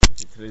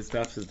Today's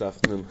daf is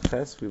daf nun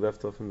ches. We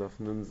left off in daf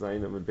nun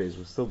zayin amud beis.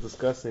 We're still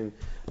discussing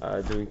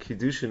doing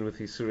Kidushin with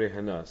Isurei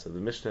Hana. So the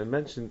Mishnah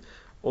mentioned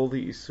all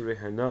the Isurei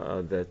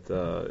Hana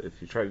that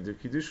if you try to do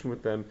Kidushin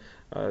with them,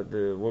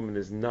 the woman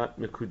is not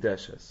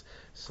mekudeshes.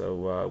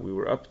 So we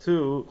were up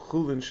to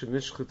Chulin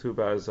shenishchatu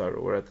ba'azara.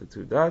 We're at the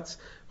two dots.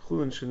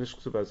 Chulin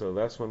shenishchatu ba'azara.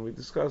 Last one we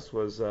discussed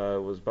was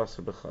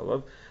basar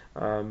b'chalav.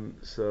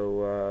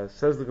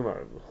 Says the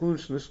Gemara,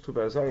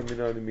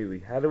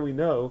 how do we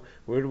know,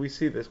 where do we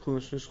see this? Chulin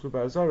shenishchatu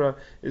ba'azara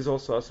is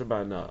also asar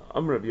ba'ana.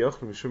 Amr Rabbi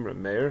Yochanan mishum Reb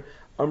Meir,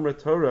 Amra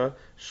Torah,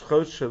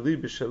 shchot shali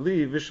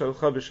b'shali,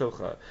 v'shalcha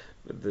b'shalcha.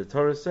 The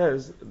Torah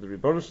says, the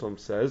Rebbeinu Shalom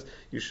says,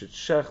 you should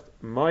shecht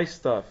my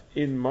stuff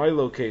in my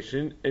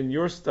location and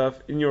your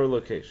stuff in your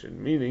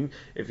location. Meaning,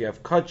 if you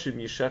have kachim,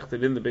 you shecht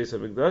it in the Beis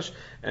HaMikdash,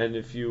 and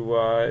if you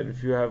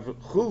have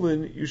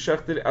chulin, you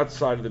shecht it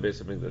outside of the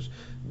Beis HaMikdash.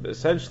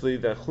 Essentially,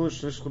 that chulin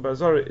shenishchatu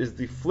ba'azara is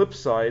the flip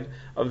side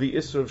of the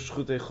isur of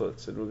shchutei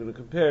chutz, and we're going to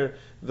compare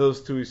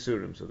those two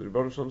isurim. So the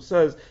Rebbeinu Shalom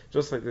says,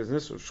 just like there's an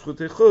isur of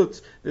shchutei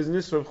chutz, there's an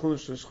isur of chulin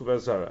shenishchatu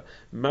ba'azara.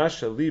 Ma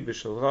shali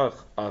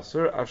b'shalach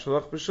aser,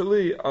 avshalach b'shali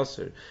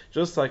aser.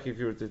 Just like if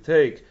you were to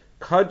take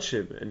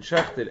kachim and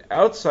shecht it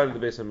outside of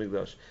the Beis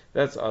HaMikdash,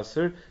 that's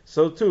aser.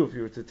 So too, if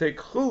you were to take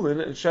chulin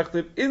and shecht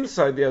it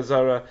inside the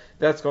azara,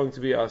 that's going to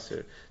be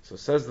aser. So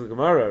says the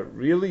Gemara,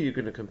 really, you're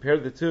going to compare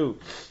the two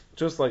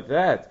just like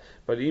that?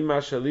 But ima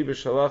shali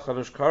b'shalach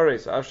anush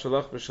kares, av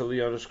shalach b'shali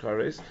anush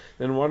kares,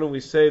 then why don't we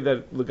say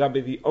that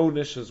legabe the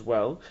onish as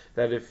well,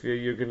 that if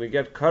you're going to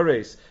get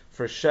kares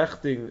for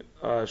shechting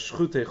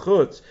shchutei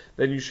chutz,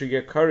 then you should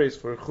get kares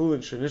for chulin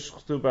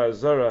shenishchatu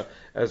ba'azara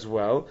as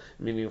well.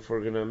 Meaning, if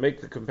we're going to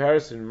make the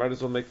comparison, might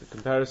as well make the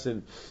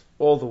comparison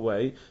all the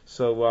way.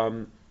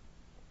 So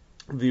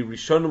the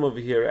Rishonim over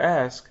here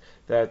ask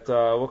that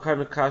what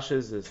kind of kasha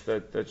is this?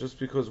 That just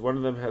because one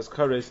of them has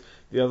kares,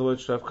 the other one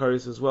should have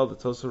kares as well. The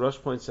Tosar Rosh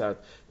points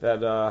out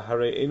that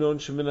hare enon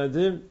shemin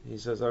adin. He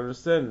says, I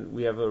understand.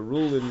 We have a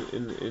rule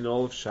in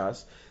all of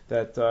Shas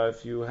that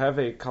if you have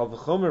a kal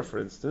v'chomer, for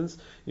instance,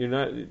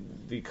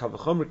 the kal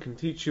v'chomer can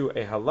teach you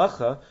a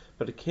halacha,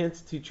 but it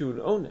can't teach you an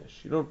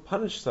onesh. You don't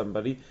punish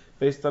somebody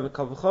based on a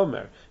kal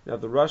v'chomer. Now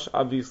the Rosh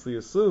obviously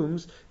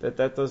assumes that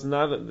does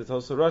not. The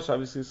Tosar Rosh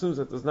obviously assumes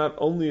that does not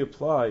only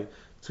apply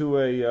to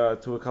a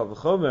kal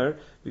v'chomer,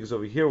 because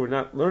over here we're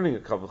not learning a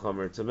kal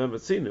v'chomer, it's a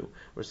mematzinu.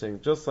 We're saying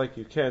just like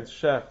you can't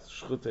shecht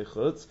shchutei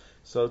chutz,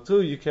 so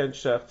too you can't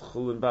shecht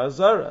chulin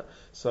ba'azara.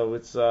 So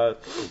it's a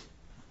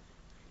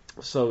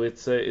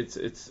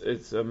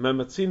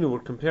mematzinu. We're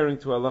comparing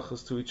two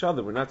halachas to each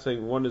other. We're not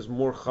saying one is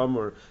more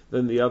chamer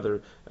than the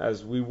other,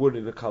 as we would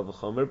in a kal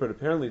v'chomer. But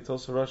apparently,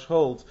 Tosar Rosh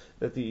holds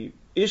that the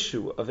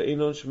issue of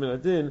einon shemin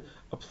adin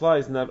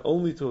applies not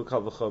only to a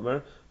kal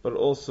v'chomer but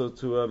also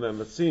to a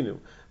mematzinu.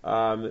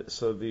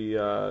 So the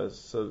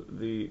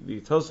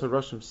Tosar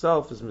Rosh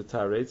himself is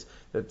mitaretz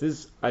that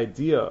this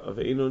idea of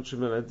einon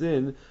shemin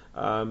adin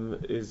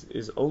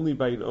is only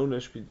by an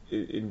onesh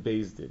in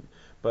Beis Din.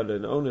 But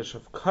an onesh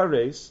of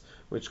kares,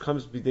 which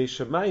comes bidei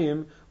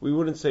shamayim, we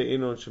wouldn't say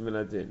einon shemin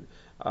adin.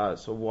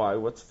 So why?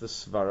 What's the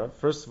svara?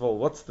 First of all,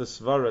 what's the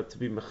svara to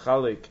be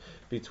mechalik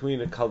between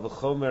a kal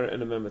v'chomer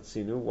and a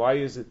mematzinu? Why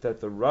is it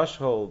that the Rosh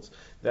holds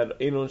that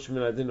einon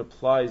shemin adin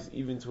applies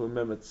even to a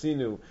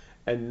mematzinu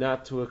and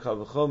not to a kal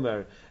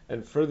v'chomer?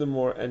 And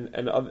furthermore,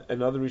 and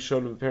other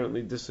Rishonim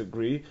apparently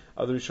disagree.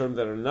 Other Rishonim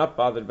that are not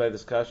bothered by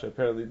this kasha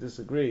apparently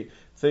disagree.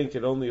 Think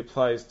it only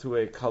applies to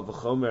a kal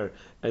v'chomer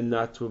and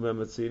not to a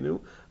mematzinu.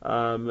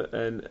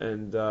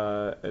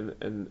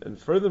 And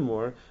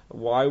furthermore,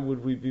 why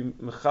would we be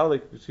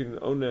mechalik between an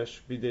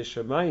onesh bidei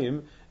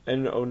shamayim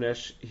and an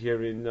onesh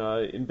here in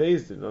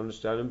Beis Din,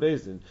 onesh down in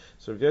Beis Din?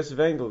 So Rav Yosef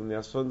Engel in the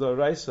Asonda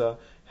Araisa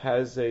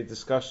has a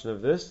discussion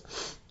of this.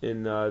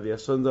 In the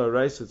Asonda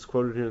Araisa, it's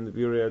quoted here in the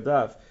Biurei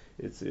Adaf.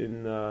 It's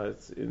in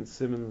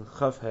Siman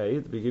Chaf Hey,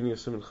 the beginning of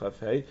Siman Chaf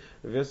Hey.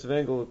 Rav Yosef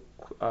Engel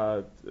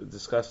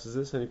discusses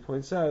this, and he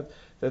points out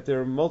that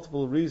there are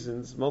multiple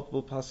reasons,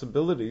 multiple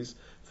possibilities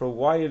for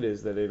why it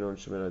is that einon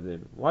shemin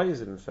adin. Why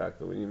is it, in fact,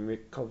 that when you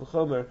make kal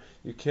v'chomer,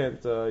 you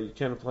can't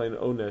apply an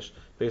onesh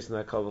based on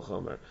that kal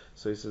v'chomer?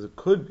 So he says it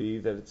could be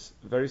that it's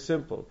very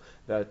simple,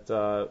 that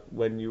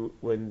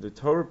when the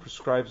Torah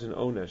prescribes an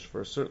onesh for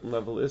a certain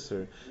level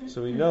isser,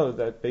 so we know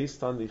that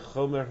based on the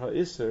chomer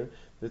ha'isser,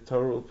 the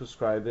Torah will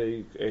prescribe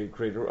a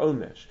greater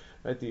onesh.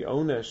 Right? The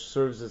onesh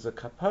serves as a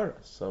kapara,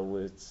 so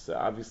it's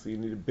obviously you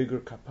need a bigger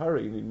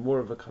kapara, you need more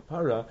of a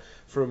kapara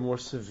for a more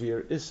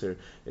severe isser.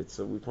 It's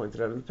we pointed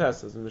out in the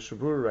past, as the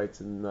Mishabur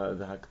writes in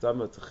the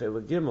Hakdama to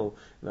Chela Gimel,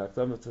 in the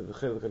Hakdama to the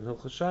Chelak and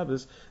Hilchos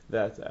Shabbos,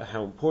 that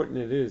how important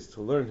it is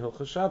to learn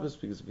Hilchos Shabbos,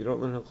 because if you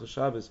don't learn Hilchos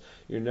Shabbos,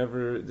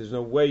 there's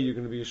no way you're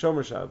going to be a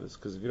Shomer Shabbos,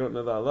 because if you don't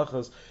know the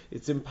halachas,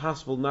 it's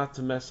impossible not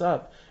to mess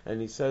up. And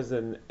he says,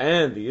 and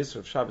the isser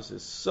of Shabbos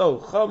is so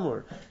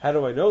chamor. How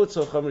do I know it's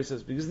so chamor? He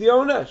says, because the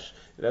onesh.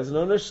 It has an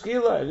onesh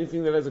skila.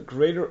 Anything that has a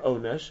greater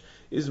onesh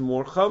is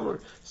more chamor.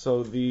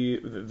 So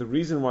the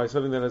reason why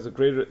something that has a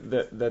greater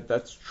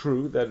that's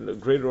true, that a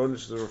greater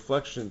onesh is a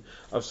reflection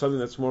of something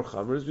that's more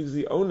chamor, is because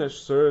the onesh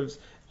serves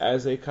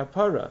as a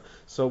kapara.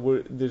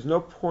 So there's no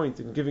point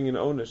in giving an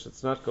onesh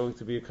that's not going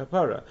to be a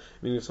kapara.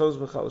 Meaning, if someone's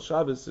mechal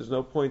Shabbos, there's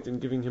no point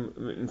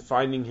in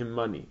finding him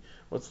money.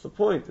 What's the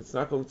point? It's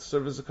not going to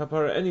serve as a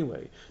kapara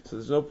anyway. So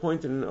there's no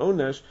point in an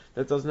onesh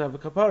that doesn't have a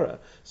kapara.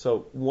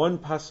 So one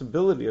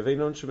possibility of ein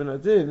onesh ben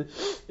adin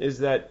is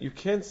that you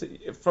can't say,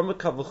 from a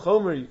kal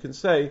v'chomer you can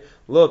say,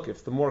 look,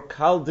 if the more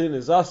kal din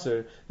is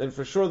aser, then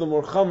for sure the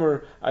more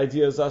chomer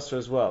idea is aser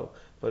as well.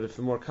 But if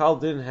the more kal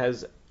din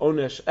has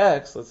onesh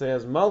X, let's say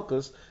has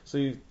malchus,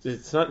 so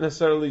it's not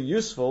necessarily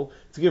useful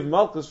to give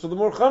malchus for the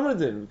more chomer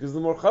din, because the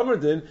more chomer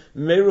din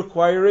may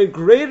require a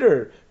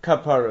greater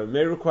kapara,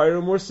 may require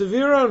a more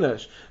severe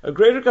onesh, a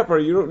greater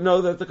kapara. You don't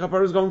know that the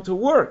kapara is going to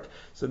work.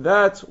 So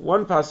that's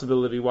one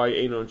possibility why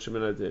ein onesh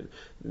ben adin.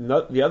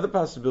 The other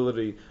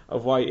possibility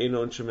of why ein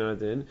onesh ben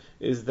adin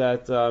is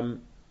that there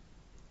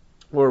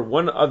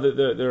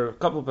are a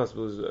couple of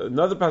possibilities.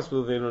 Another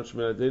possibility of ein onesh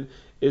ben adin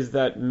is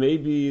that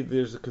maybe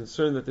there's a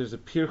concern that there's a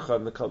pircha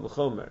in the kal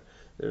v'chomer.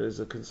 There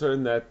is a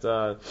concern that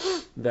a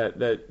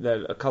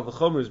kal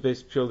v'chomer is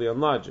based purely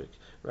on logic,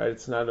 right?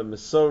 It's not a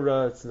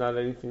mesora. It's not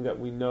anything that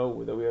we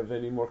know, that we have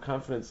any more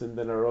confidence in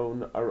than our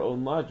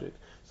own logic.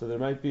 So there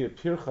might be a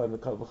pircha in the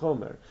kal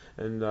v'chomer,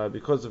 and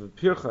because of a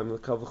pircha in the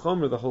kal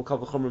v'chomer, the whole kal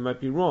v'chomer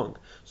might be wrong.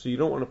 So you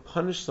don't want to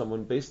punish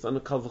someone based on a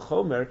kal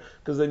v'chomer,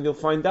 because then you'll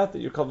find out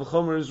that your kal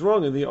v'chomer is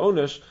wrong and the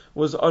onesh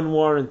was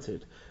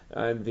unwarranted.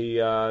 And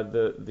the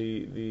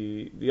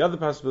other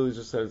possibility is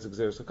just that it's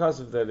exeris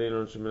hakasav, that ein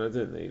onesh ben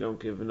adin, that you don't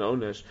give an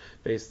onesh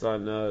based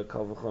on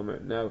kal v'chomer.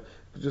 Now,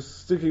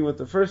 just sticking with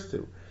the first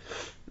two,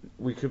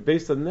 we could,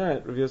 based on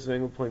that, Rav Yosef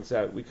Engel points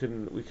out, we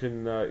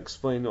can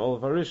explain all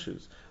of our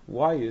issues.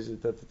 Why is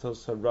it that the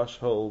Tosas Rush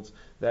holds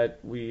that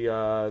we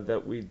apply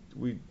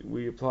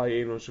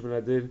ein onesh ben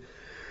adin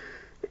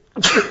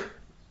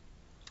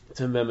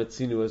to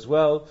Memetzinu as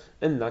well,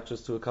 and not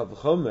just to a Kal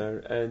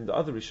V'chomer, and the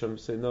other Rishonim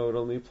say no, it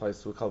only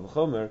applies to a Kal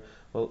V'chomer.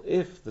 Well,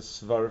 if the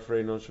Svara for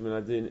ein onesh ben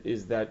adin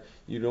is that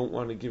you don't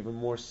want to give a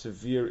more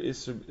severe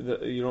Isser,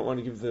 you don't want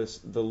to give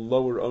the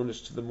lower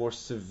onesh to the more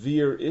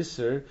severe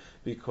Isser,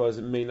 because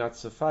it may not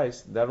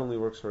suffice, that only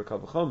works for a Kal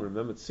V'chomer.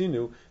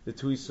 Memetzinu, the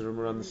two Isserim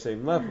are on the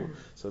same level.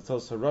 So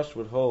Tos HaRush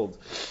would hold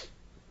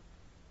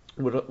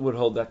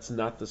that's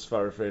not the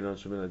svara for ein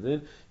onesh ben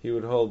adin. He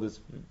would hold this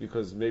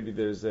because maybe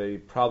there's a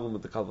problem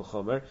with the kal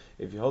v'chomer.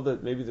 If you hold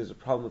that maybe there's a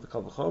problem with the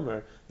kal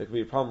v'chomer, there could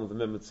be a problem with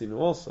the memetzinu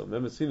also.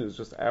 Memetzinu is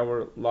just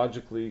our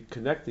logically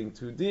connecting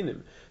to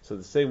dinim. So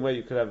the same way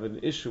you could have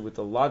an issue with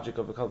the logic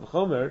of a kal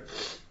v'chomer,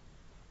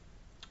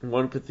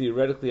 one could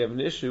theoretically have an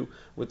issue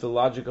with the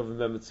logic of a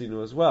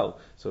memetzinu as well.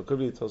 So it could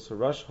be that Tos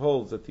HaRush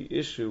holds that the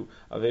issue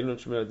of ein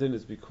onesh ben adin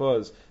is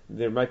because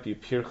there might be a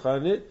pircha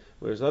in it,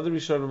 whereas other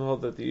Rishonim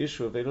hold that the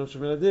issue of ein onesh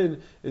ben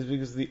adin is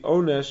because the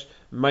onesh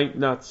might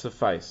not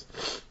suffice.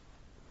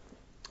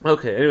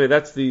 Okay, anyway,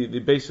 that's the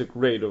basic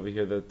raid over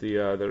here that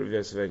Rav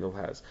Yosef Engel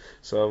has.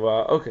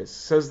 So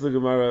says the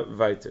Gemara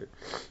weiter.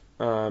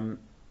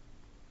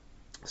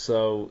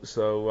 So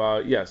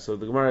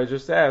the Gemara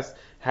just asked,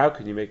 how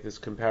can you make this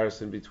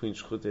comparison between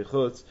Shchutei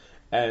Chutz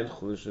and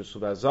Chulin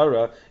Shel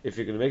Zara? If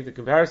you're going to make the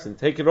comparison,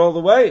 take it all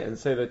the way and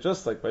say that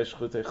just like by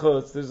Shchutei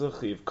Chutz, there's a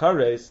Chiv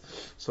Kares,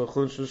 so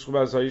Chulin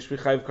Shel Zara you should be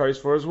Chiv Kares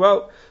for as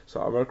well.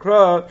 So Amar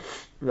Kra,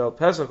 Vel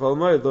Pesach Ol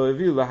Moed Lo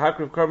Evi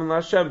Lahakriv Karban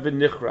LaHashem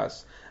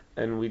V'Nichras.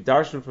 And we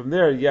darshan from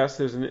there, yes,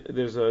 there's an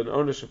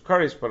onesh of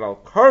kares, but al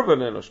karban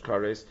enosh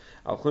kares,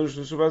 al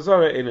Chulin Shel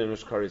Zara ain't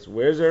enosh kares.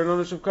 Where's there an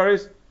onesh of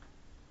kares?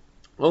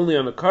 Only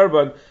on a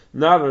karban,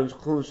 not on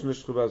Chulin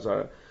Shel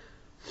Zara.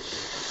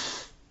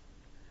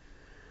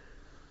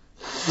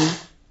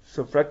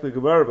 So frankly,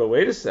 Gemara, but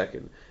wait a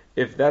second.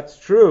 If that's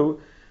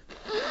true,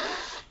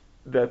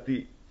 that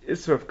the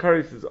Isra of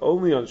Karis is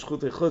only on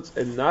Shchutei Chutz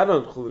and not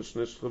on Chulin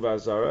Shel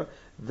Zara,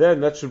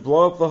 then that should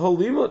blow up the whole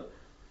limud.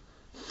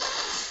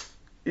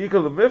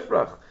 Ikal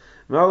Mifrach.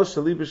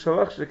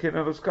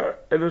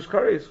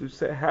 We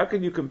say, how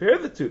can you compare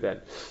the two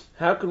then?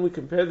 How can we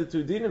compare the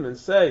two dinim and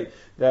say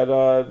that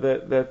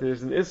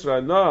there's an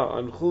Isra na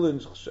on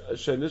Chulin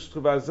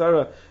Shel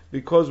Zara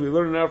because we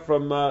learn it out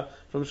from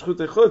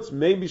Shchutei Chutz?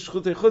 Maybe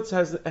Shchutei Chutz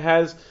has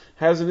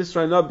an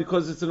Isra na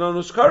because it's an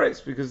Onosh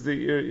Kares, because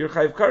you're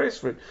Chayiv Kares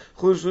for it.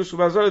 Chulin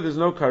Shel Zara there's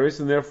no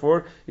Kares, and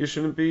therefore you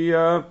shouldn't be.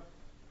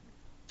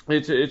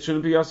 It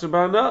shouldn't be Yasser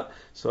Ba'ana.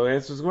 So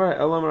answers Gemara,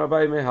 Elam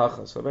Rabbi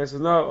Mehacha. So Rabbi says,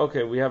 no,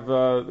 okay, we have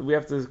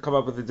to come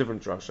up with a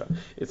different drasha.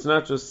 It's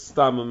not just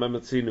Stam and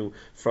Memetzinu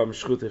from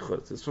Shchutei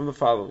Chutz. It's from the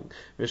following.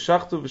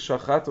 V'shachtu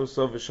v'shachato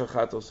so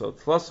v'shachato so.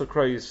 Tlas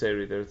Akra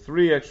Yiseri. There are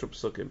three extra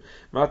psukim.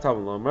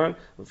 Matam Lomar,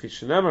 L'fi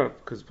Shenemar,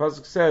 because the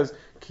pasuk says,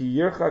 ki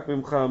yirchak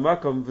mimcha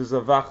makom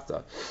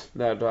v'zavachta.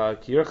 That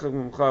ki yirchak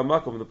mimcha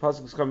makom, the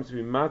pasuk is coming to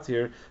be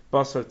matir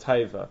basar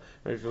taiva.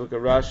 Right? If you look at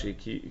Rashi,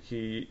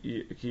 ki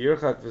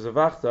yirchak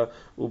v'zavachta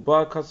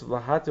uba kasav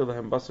lahatir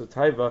lehem basar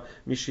taiva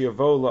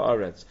mishiyavo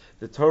la'aretz.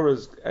 The Torah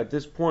is at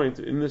this point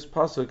in this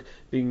pasuk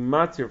being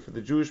matir for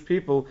the Jewish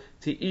people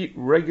to eat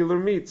regular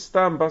meat,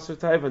 stam basar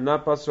taiva,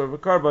 not basar of a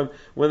carbon,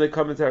 when they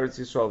come into Eretz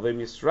Yisrael. They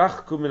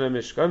misrachku min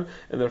mishkan,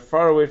 and they're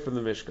far away from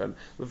the Mishkan.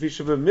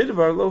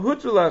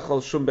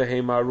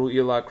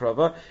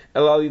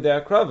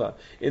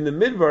 In the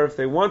midbar, if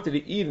they wanted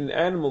to eat an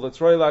animal that's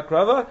roy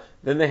lakrava,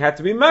 then they had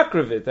to be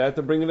makravit. They had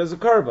to bring it as a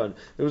carbon.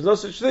 There was no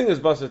such thing as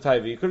basar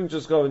taiva. You couldn't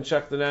just go and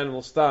shecht an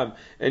animal stam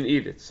and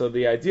eat it. So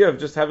the idea of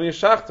just having a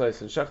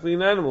shachtais and shechting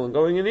an animal and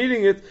going and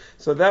eating it,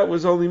 so that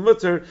was only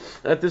mutter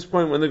at this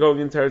point when they're going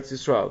into Eretz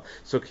Yisrael.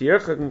 So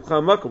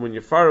when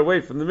you're far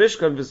away from the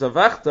Mishkan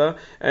v'zavachta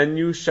and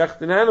you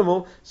shecht an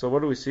animal, so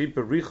what do we see? You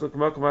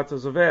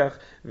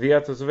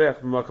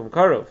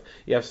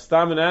have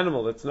stam an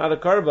animal that's not a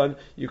carbon,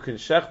 you can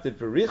shecht it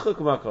berichuk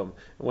makom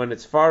when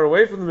it's far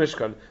away from the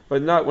Mishkan,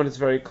 but not when it's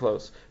very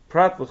close.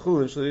 Prat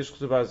l'chulin shalish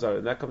chutubazar,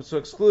 and that comes to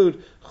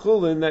exclude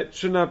chulin that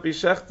should not be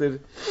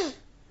shechted.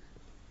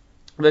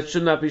 That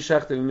should not be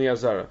shechted in the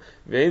azara.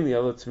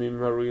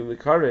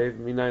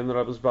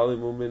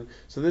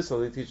 So this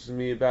only teaches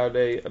me about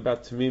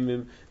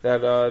tamimim,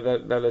 that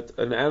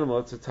an animal,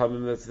 it's a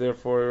tamim that's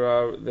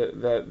therefore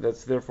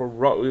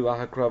ra'ui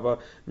lahakrava.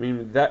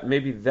 Meaning that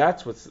maybe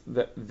that's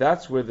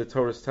where the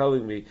Torah is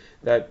telling me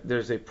that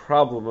there's a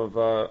problem of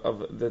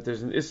that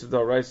there's an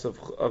isidar rice of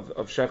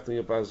shechting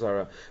a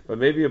azara. But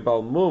maybe a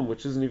balmum,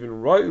 which isn't even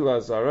ra'ui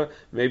lazara,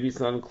 maybe it's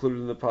not included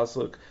in the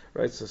pasuk.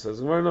 Right, so it says,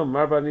 no,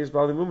 Marbani is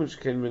Bali Mumin,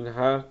 Shekin Min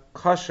Ha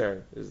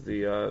Kasher is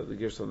the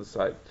gears on the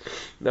side.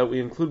 That we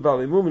include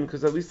Bali Mumin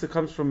because at least it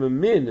comes from a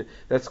min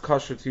that's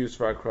kosher to use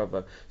for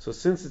Akrava. So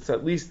since it's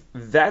at least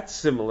that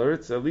similar,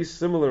 it's at least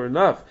similar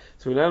enough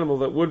to an animal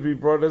that would be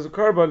brought as a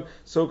carbon,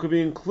 so it could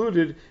be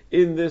included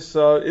in this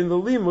in the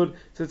limud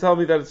to tell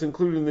me that it's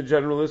included in the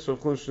general list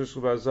of Klun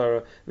Shnishku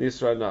Ba'azara the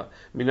Yisrael Na.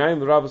 Minayin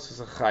l'Rabbos is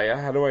a chaya.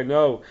 How do I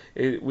know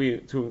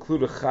to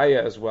include a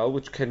chaya as well,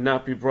 which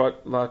cannot be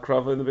brought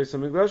la'akrava in the Beis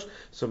Hamikdash?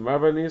 So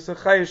Marbani is a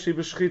chaya she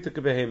b'shchita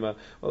kebehema.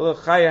 Well, a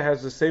chaya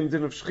has the same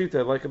din of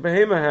shchita like a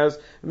behema has,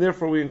 and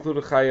therefore we include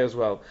a chaya as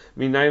well.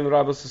 Minayin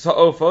l'Rabbos is a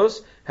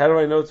ofos. How do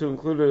I know to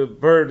include a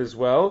bird as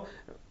well?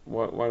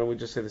 Why don't we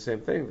just say the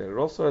same thing? That it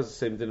also has the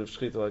same din of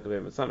shchita like a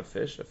behemoth. It's not a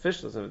fish. A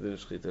fish doesn't have a din of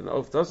shchita. An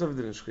oaf does have a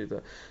din of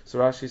shchita. So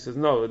Rashi says,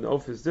 no, an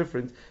oaf is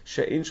different.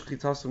 She'in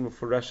shchitasim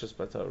mufureshes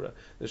b'Torah.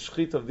 The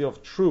shchita of the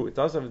oaf, true, it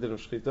does have a din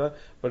of shchita,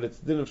 but its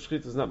din of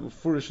shchita is not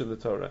mufurish in the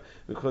Torah.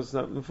 Because it's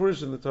not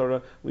mufurish in the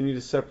Torah, we need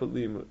a separate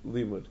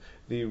limud.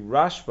 The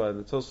Rashba and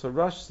the Tosafot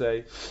Rash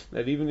say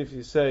that even if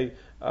you say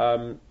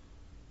that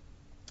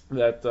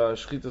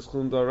shchitas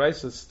chulin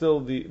d'oraisa,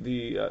 still the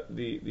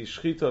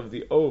shchita of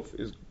the oaf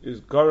is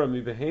gara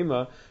mi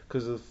behema,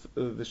 because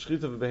the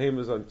shchita of the behema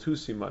is on two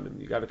simanim.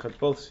 You got to cut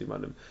both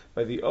simanim.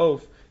 By the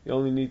oaf, you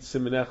only need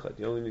siman echad.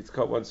 You only need to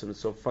cut one siman.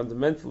 So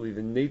fundamentally,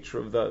 the nature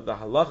of the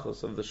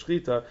halachos of the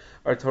shchita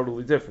are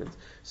totally different.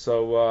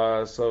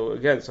 So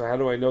again, how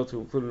do I know to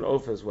include an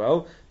oaf as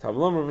well?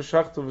 Tamlomar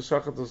v'shachtu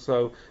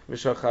v'shachatoso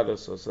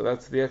v'shachatoso. So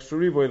that's the extra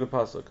riboy in the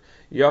pasuk.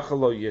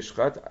 Yachalo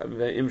yishchat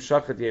ve'im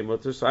shachat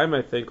yemoter. So I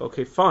might think,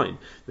 okay, fine.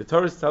 The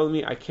Torah is telling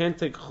me I can't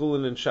take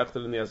chulin and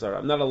shachtat in the azara.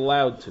 I'm not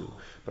allowed to.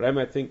 But I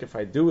might think if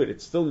I do it,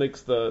 it still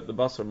makes the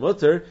basar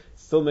mutter. It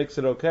still makes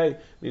it okay.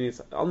 Meaning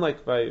it's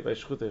unlike by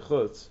shchutei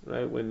chutz,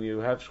 right? When you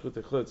have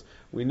shchutei chutz,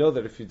 we know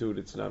that if you do it,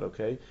 it's not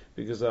okay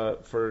because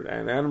for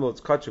an animal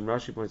that's kachim,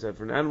 Rashi points out,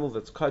 for an animal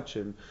that's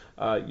kachim,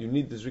 you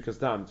need the zrikas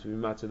dam to be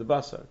matzah the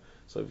basar.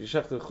 So if you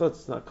shech the chutz,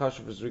 it's not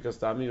kosher for zrikas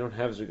dam. You don't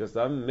have zrikas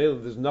dam.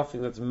 There's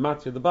nothing that's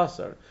matir the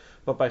basar.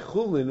 But by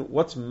chulin,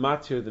 what's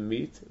matir the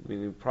meat?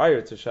 Meaning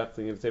prior to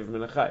shechting it's ever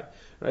minachai,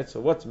 right? So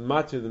what's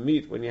matir the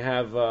meat when you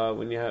have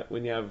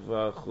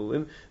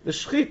chulin? The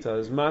shchita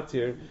is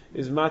matir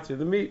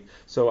the meat.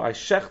 So I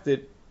shecht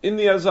it in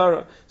the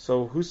azara.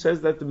 So who says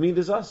that the meat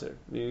is aser?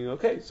 Meaning,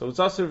 okay, so it's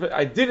aser.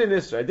 I did an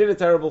isra. I did a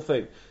terrible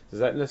thing. Does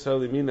that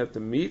necessarily mean that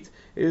the meat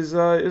is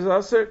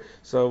aser?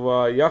 So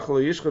yachal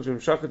yishchat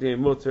v'mshachat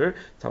yemuter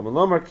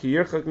tamalomar ki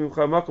yirchak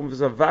mimcha makom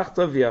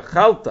v'zavachta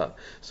v'yachalta.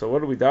 So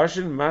what do we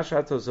darshan?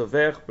 Mashat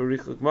hazavech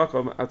berichuk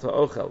makom ata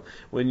ochel.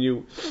 When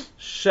you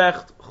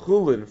shecht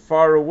chulin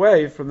far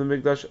away from the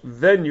mikdash,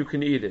 then you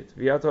can eat it.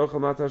 V'yata ochel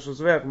matash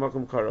hazavech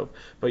makom karov.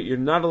 But you're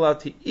not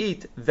allowed to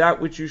eat that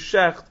which you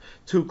shecht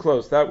too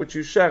close. That which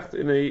you shecht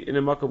in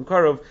a makom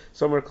karov,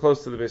 somewhere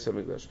close to the Beis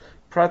Hamikdash.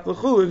 Prat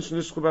l'chulin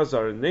shnishku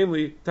b'azara,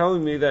 namely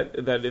telling me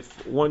that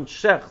if one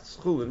shechts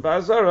chulin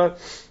b'azara,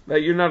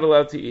 that you're not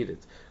allowed to eat it.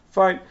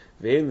 Fine.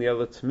 Now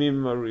we're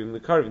going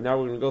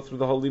to go through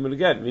the whole limud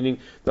again, meaning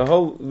the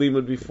whole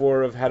limud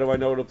before of how do I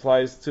know it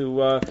applies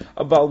to a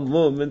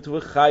balmum and to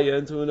a chaya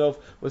and to an oaf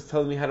was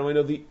telling me how do I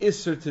know the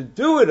isser to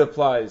do it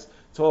applies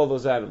to all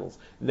those animals.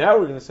 Now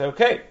we're going to say,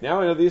 okay,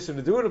 now I know the Yisr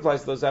to do it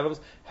applies to those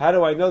animals. How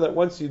do I know that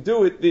once you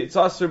do it, it's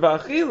Asr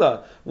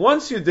Ba'achila?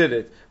 Once you did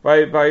it,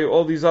 by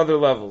all these other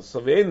levels. So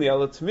Ve'en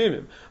Ala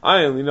Tamimim.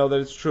 I only know that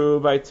it's true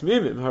by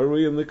Tamimim,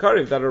 Haruyim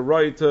Likariv, that are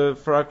right for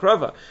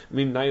Akrava. I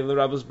mean, Nayin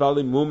L'Rabbos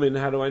Bali Mumin,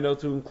 how do I know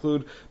to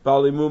include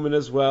Bali Mumin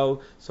as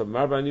well? So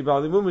Marbani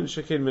Bali Mumin,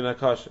 Shekin Min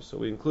Akasha. So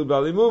we include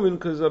Bali Mumin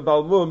because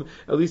Bal Mum,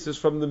 at least is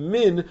from the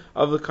min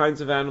of the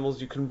kinds of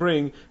animals you can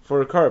bring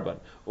for a Karban.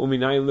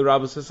 Uminayin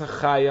L'Rabbos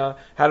Esachaya,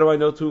 how do I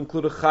know to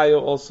include a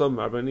Chaya also?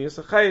 Marbani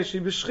Esachaya, She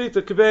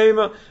B'Shchita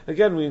Kebehema.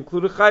 Again, we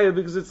include a Chaya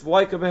because it's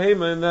like a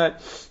Behema in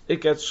that it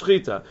gets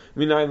Shchita.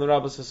 Minayin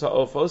L'Rabbos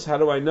Esa'ofos, how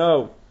do I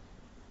know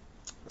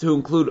to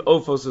include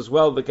ofos as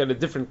well that get a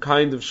different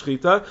kind of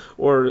shchita,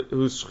 or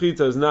whose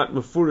shchita is not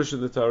mefurish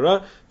in the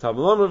Torah?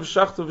 Tamalam of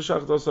shachto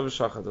v'shachtoso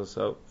v'shachato.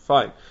 So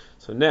fine.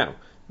 So now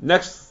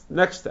next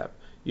step.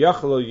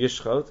 Yachalo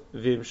yishchot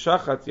v'im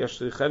shachat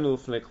yashlichenu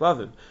l'fnei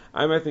klavim.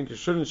 I might think you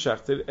shouldn't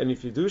shecht it, and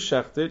if you do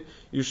shecht it,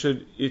 it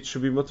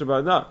should be mutar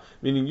ba'ana.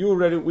 Meaning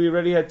we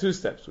already had two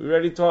steps. We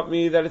already taught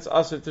me that it's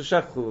asr to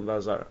shecht chulin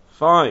ba'azara.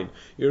 Fine.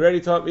 You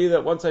already taught me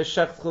that once I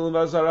shecht chulin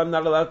ba'azara, I'm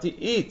not allowed to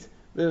eat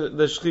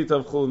the shchita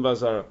of chulin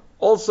ba'azara.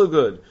 Also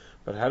good.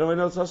 But how do I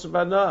know it's asr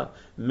ba'ana?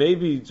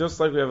 Maybe just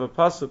like we have a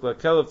pasuk like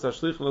kelev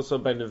tashlichon also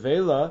by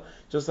nevela,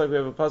 just like we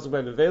have a pasuk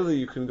by nevela,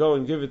 you can go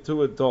and give it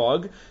to a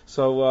dog.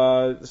 So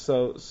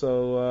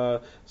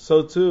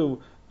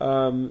too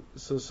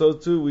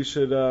we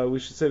should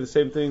say the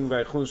same thing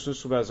by chulin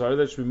shnushul ba'azara.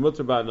 That should be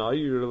mutar ba'ana.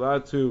 You're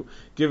allowed to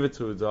give it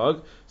to a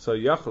dog. So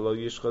yachalo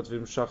yishchat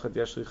v'im shachat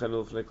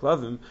yashlichenu l'fnei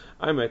klavim.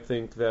 I might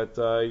think that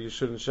you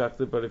shouldn't shecht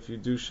it, but if you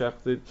do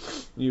shecht it,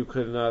 you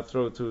can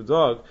throw it to a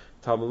dog.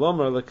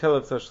 Talmulomar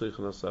lekelev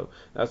tashlichnoso.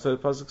 That's why the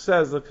pasuk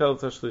says lekelev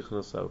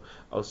tashlichnoso.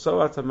 Oso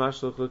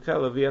atamashlich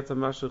lekelev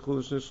v'atamashlich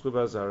chulin shnishchu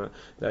b'azara.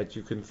 That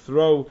you can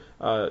throw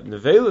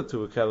nevela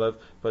to a kelev,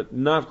 but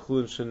not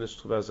chulin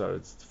shnishchu b'azara.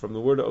 It's from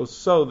the word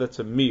oso. That's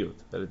a miut.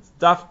 That it's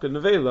dafka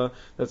nevela.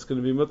 That's going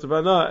to be mutar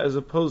ba'ana as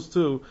opposed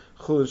to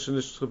chulin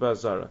shnishchu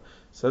b'azara.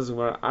 Says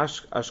Gemara,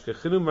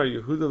 Ashkechinu Mar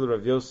Yehuda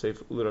l'Rav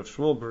Yosef l'Rav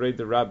Shmuel b'rei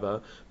de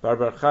Rabba bar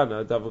Bar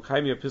Chana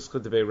davukaimi apischa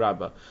debei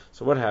Rabba.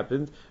 So what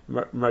happened?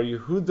 Mar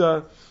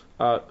Yehuda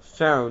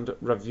found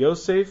Rav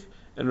Yosef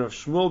and Rav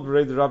Shmuel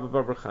b'rei de Rabba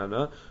bar Bar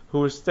Chana, who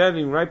were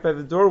standing right by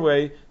the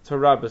doorway to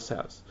Rabba's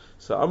house.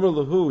 So Amr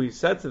Lahu, he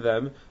said to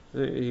them,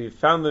 he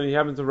found them, he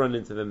happened to run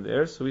into them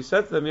there, so he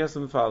said to them, he asked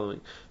them the following: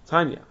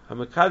 Tanya,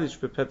 Hamakadish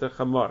bepeter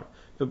chamar,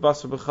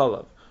 bebasar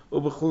b'chalav.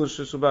 If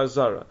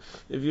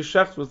you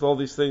shecht with all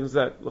these things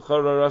that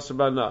l'chara rasar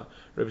ba'ana,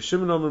 Rabbi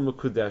Shimon omer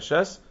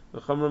mekudeshes,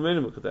 l'cham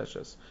ramenu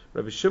mekudeshes.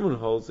 Rabbi Shimon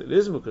holds it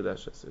is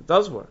mekudeshes. It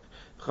does work.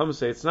 L'cham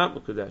say it's not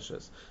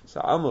mekudeshes.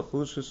 So alma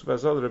chulin shushu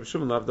ba'azara, Rabbi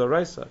Shimon lav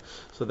da'oraisa.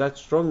 So that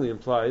strongly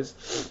implies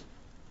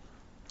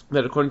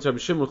that according to Rabbi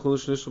Shimon, chulin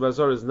shushu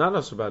ba'azara is not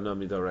asur ba'ana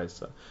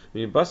midaraisa.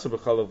 Meaning basar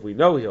b'chalav we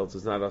know he holds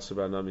is not asur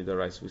ba'ana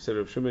midaraisa. We said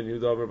Rabbi Shimon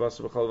Yehuda omer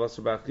basar b'chalav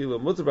asur ba'achila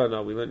mutar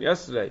ba'ana. We learned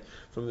yesterday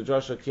from the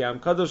drasha Kiam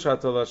Kadosh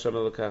Atol Hashem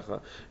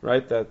Elokecha,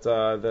 right? That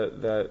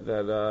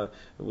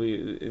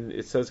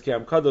it says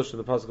Kiam Kadosh in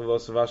the pasuk of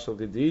Osav Ashel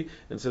Gedi,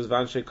 and it says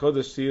Vanshe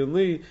Kodesh Tiyun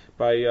Li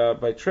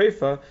by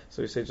Treifa.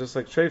 So we say just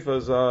like Treifa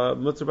is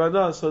mutar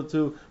ba'ana, so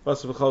too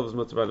basar b'chalav is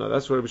mutar ba'ana.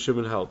 That's what Rabbi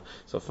Shimon held.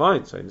 So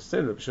fine. So I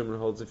understand Rabbi Shimon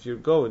holds if you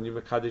go and you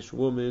mekadesh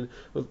woman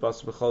with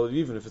basar b'chalav,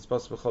 even if it's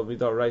basar b'chalav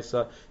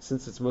midaraisa,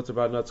 since it's mutar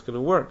ba'ana, it's going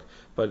to work.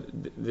 But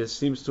this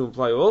seems to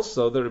imply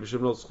also that Rabbi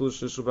Shimon holds chulin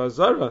shushu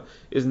ba'azara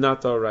is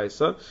not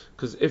da'oraisa.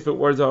 Because if it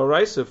were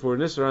da'oraisa, if we're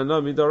nisra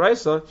hana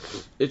midaraisa,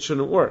 it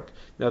shouldn't work.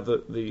 Now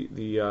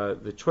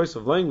the choice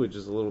of language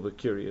is a little bit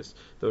curious.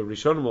 The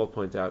Rishonim will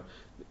point out,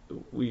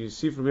 you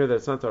see from here that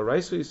it's not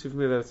da'oraisa, you see from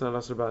here that it's not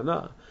asur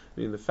ba'ana. I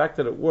mean, the fact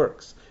that it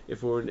works,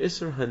 if it were an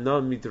isra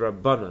hana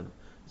midrabanan,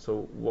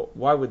 so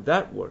why would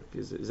that work?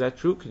 Is that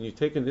true? Can you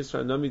take an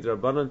Isra Nami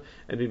Drabanan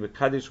and be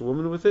Mekadesh a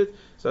woman with it?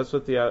 So that's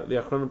what the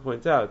Achronim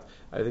point out.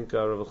 I think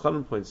Rav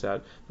Elchanan points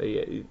out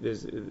that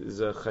there's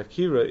a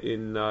Chakira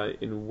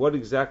in what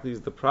exactly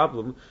is the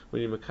problem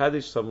when you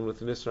Mekadesh someone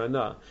with an Isra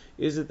Na.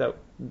 Is it that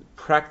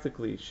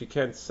practically she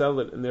can't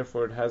sell it and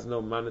therefore it has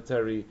no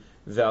monetary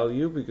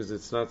value because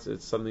it's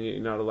something that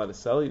you're not allowed to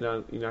sell, you're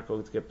not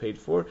going to get paid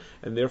for,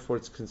 and therefore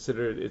it's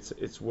considered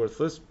it's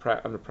worthless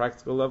on a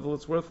practical level,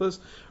 it's worthless?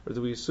 Or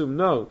do we assume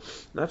no,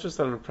 not just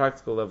on a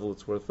practical level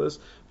it's worthless,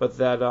 but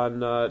that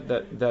on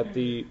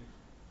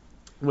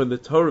when the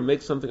Torah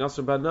makes something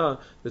asur ba'ana,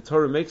 the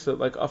Torah makes it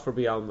like afar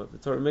bi'alma. The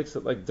Torah makes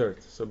it like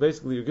dirt. So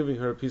basically, you're giving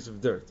her a piece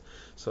of dirt.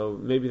 So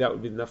maybe that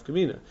would be the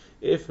nafkamina.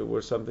 If it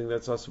were something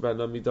that's asur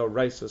ba'ana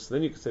midaraisa, so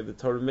then you could say the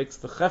Torah makes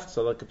the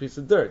cheftza like a piece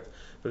of dirt.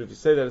 But if you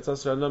say that it's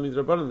asur ba'ana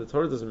midrabanan, the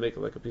Torah doesn't make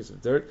it like a piece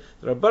of dirt.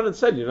 The Rabbanan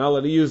said you're not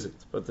allowed to use it,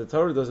 but the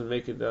Torah doesn't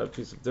make it a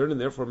piece of dirt,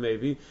 and therefore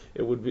maybe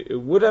it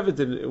would have a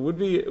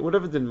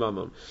din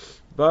mammon.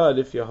 But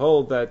if you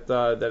hold that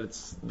that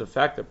it's the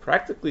fact that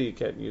practically you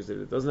can't use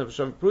it doesn't have a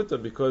shav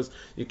pruta because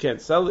you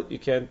can't sell it, you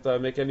can't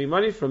make any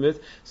money from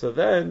it, so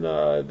then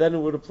it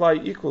would apply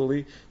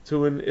equally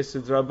to an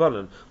Isid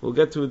Rabbanan. We'll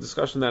get to a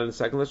discussion on that in a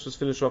second. Let's just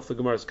finish off the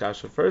Gemara's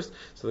kasha first.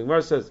 So the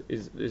Gemara says,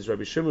 is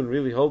Rabbi Shimon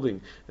really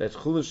holding that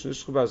Chulin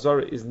Shnishchu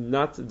B'Azara is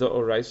not the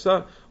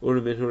Oraisa? Or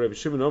Minhu Rabbi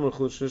Shimon Omer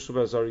Chulin Shnishchu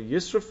B'Azara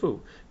Yisrafu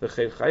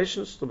V'chein Chayish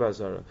Shnishchu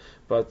B'Azara.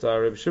 But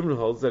Rabbi Shimon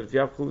holds that if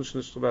you have Chulin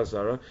Shnishchu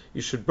B'Azara,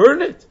 you should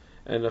burn it.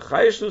 And a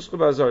chayish nuscha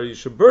b'azara, you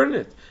should burn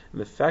it. And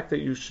the fact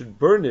that you should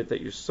burn it,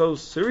 that you're so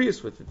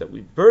serious with it, that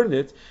we burn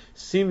it,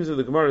 seems that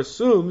the Gemara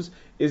assumes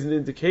is an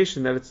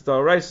indication that it's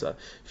da'oraisa.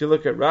 If you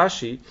look at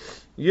Rashi,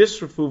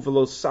 Yisrafu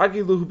v'lo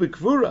sagiluhu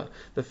b'kvura,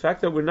 the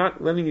fact that we're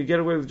not letting you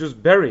get away with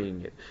just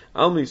burying it.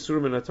 Almi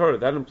surah min haTorah,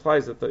 that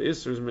implies that the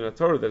Isra is min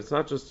haTorah, that it's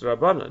not just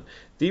Rabbanan.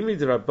 Dimi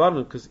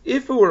d'Rabbanan, because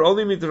if it were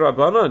only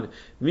d'Rabbanan,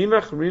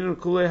 mimach rinun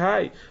kulei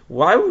hai,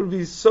 why would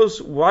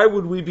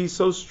we be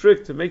so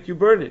strict to make you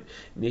burn it?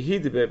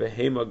 Nihid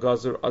behema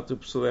gazer atu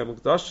psulei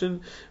mukdashin.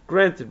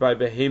 Granted, by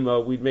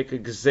behema we'd make a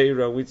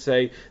gzeira, and we'd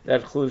say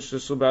that chulin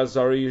shishul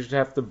b'azara you should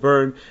have to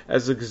burn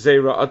as a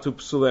gzeira atu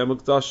psulei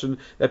mukdashin,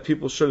 that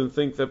people shouldn't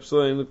think that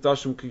psulei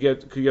mukdashim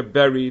could get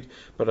buried.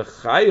 But a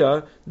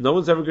chaya, no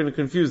one's ever going to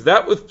confuse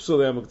that with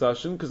psulei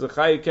mukdashim, because a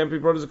chaya can't be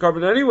brought as a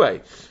carbon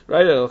anyway,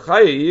 right? Al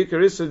chaya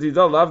yikar isser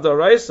didal lav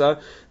da'araisa,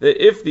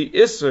 that if the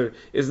isser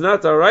is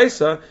not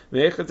da'araisa,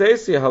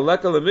 me'echatesi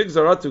haleka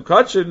lemigzar atu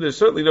kachim, there's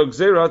certainly no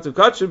gzeira atu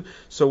kachim,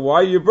 so why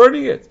are you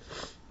burning it?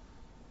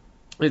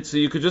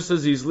 You could just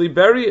as easily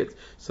bury it.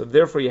 So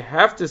therefore you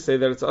have to say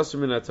that it's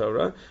Asur min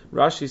haTorah.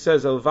 Rashi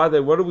says,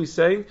 Elvade, what are we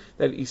saying?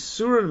 That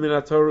Isuran min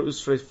haTorah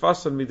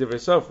usreifasan midivrei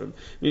sofrim.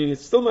 Meaning it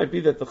still might be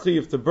that the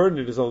chiyuv to burn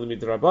it is only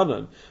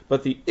midrabanan,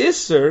 but the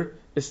Isser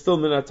is still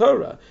min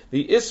haTorah.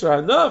 The Isser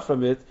hana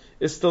from it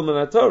is still min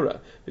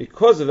haTorah.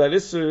 Because of that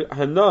Isser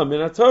hana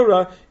min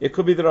haTorah, it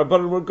could be the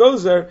Rabbanan where it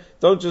goes there.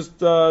 Don't just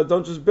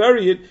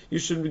bury it. You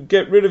should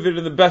get rid of it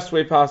in the best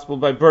way possible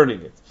by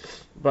burning it.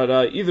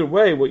 But either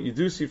way, what you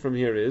do see from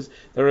here is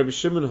that Rabbi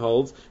Shimon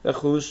holds that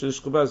Chulin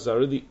Shnishchu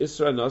B'Azara, the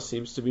Isra Hana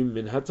seems to be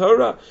min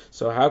haTorah.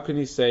 So how can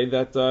he say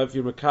that if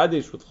you're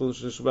Makadesh with Chulin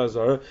Shnishchu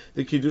B'Azara,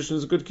 the Kidushin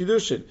is a good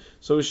Kidushin?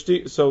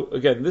 So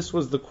again, this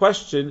was the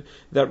question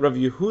that Rav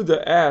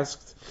Yehuda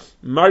asked.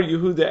 Mar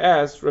Yehuda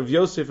asked Rav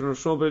Yosef and Rav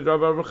Shmuel ben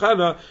Rabbi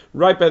Chana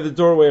right by the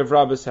doorway of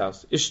Rabba's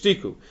house.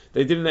 Ishtiku.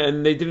 They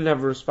didn't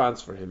have a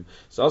response for him.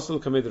 So also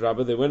the Kamei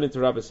Rabba, they went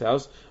into Rabba's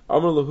house.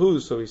 Amar Lahu,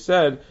 so he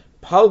said,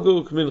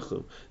 Palgu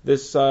ukminchu.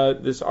 This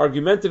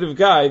argumentative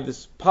guy,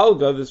 this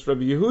Palga, this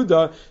Rabbi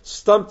Yehuda,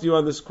 stumped you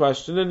on this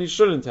question, and he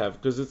shouldn't have,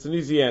 because it's an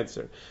easy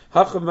answer.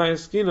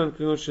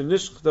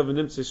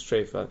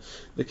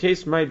 The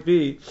case might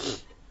be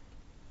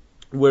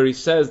where he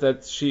says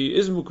that she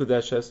is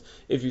mukudeshes.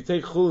 If you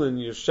take chulin,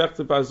 you're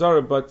shechta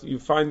b'azara, but you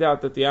find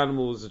out that the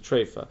animal is a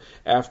treifa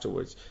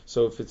afterwards.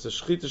 So if it's a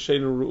shchita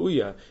sheinu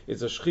ru'uya,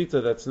 it's a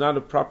shchita that's not a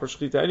proper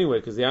shchita anyway,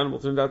 because the animal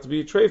turned out to be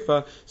a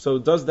treifa. So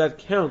does that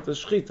count as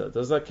shchita?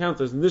 Does that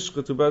count as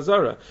nishchatu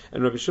b'azara?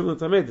 And Rabbi Shimon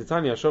Tamed, the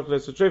Tanya, shochet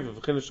es a treifa,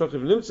 v'chen shochet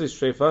v'nimtzei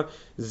treifa,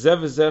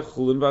 zev zeh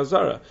chulin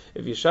b'azara.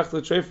 If you shech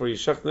the treifa or you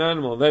shech the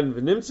animal, then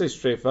v'nimtzei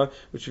treifa,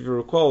 which if you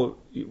recall,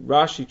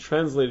 Rashi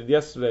translated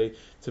yesterday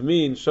to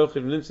mean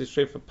Shochiv Nimtzei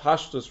Treifa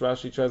Pashtus.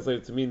 Rashi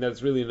translated to mean that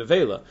it's really an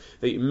avela,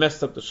 that you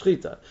messed up the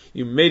shchita.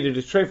 You made it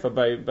a treifa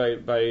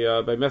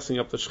by messing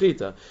up the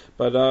shchita.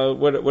 But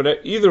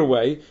either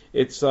way,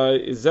 it's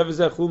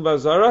Zevizeh Chulin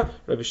B'Azara.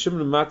 Rabbi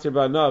Shimon Matir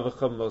Ba'ana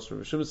v'Cham Mos.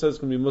 Rabbi Shimon says it's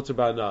going to be Mutter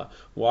Ba'ana.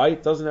 Why?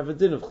 It doesn't have a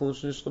din of Chulin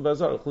Shnishchu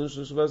B'Azara. Chulin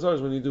Shnishchu B'Azara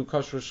is when you do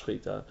kosher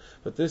shchita.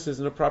 But this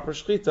isn't a proper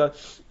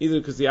shchita, either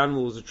because the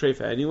animal was a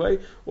treifa anyway,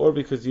 or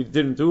because you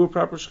didn't do a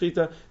proper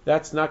shchita.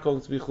 That's not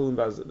going to be Chulin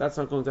B'Azara. That's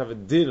not going to have a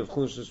din of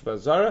Chulin Shnishchu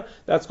B'Azara.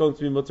 That's going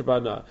to be Mutter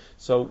Ba'ana.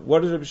 So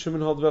what does Rabbi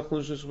Shimon hold about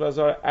Chulin Shnishchu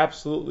B'Azara?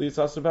 Absolutely, it's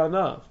Asur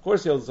Ba'ana. Of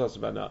course he holds it's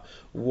Asur Ba'ana.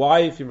 Why,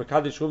 if you're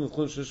Makadesh woman with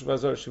Chulin Shnishchu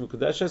B'Azara, she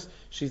Mekudeshes?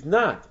 She's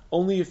not.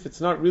 Only if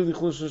it's not really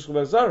Chulin Shnishchu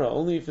B'Azara.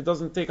 Only if it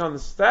doesn't take on the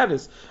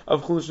status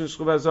of Chulin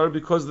Shnishchu B'Azara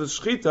because the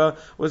shchita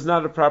was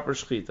not a proper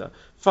shchita.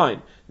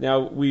 Fine. Now,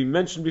 we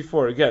mentioned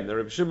before, again, that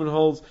Rabbi Shimon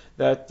holds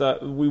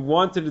that we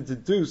wanted to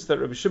deduce that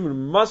Rabbi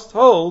Shimon must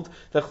hold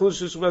that Chulin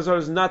Shnishchu B'Azara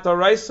is not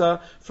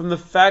daraisa from the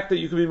fact that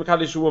you can be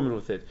Makadesh a woman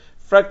with it.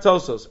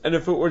 Fraktosos. And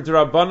if it were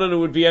D'Rabbanan, it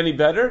would be any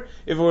better?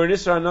 If it were an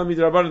Isra Anami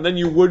D'Rabbanan, then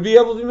you would be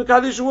able to be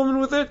Mekadesh a woman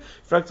with it?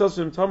 Fraktosos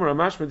im Tomer,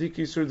 Amash Madiki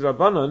Yisur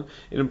D'Rabbanan,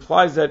 it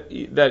implies that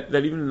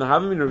even in the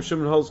Havamim, Rabbi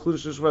Shimon holds Chulin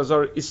Shnishchu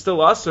B'Azara is still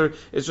Asr,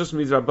 it's just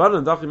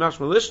Midrabbanan, Dachi Mash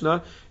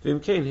Malishna,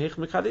 Vim Kein, Heich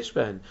Mekadesh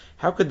Behen.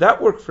 How could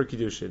that work for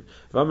Kiddushin?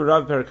 V'amar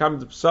Rav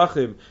Perakam de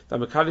Pesachim, da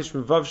Mekadesh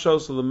Mevav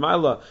Shos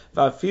L'Mayla,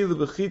 Va'afilu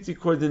B'chiti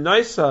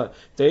Kordenaisa,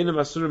 De'ena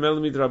Masurim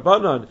El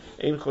Midrabbanan,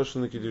 Ein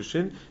Choshen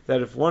L'Kiddushin,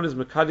 that if one is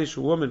Mekadesh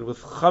a woman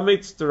with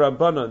chametz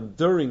d'Rabbanan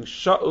during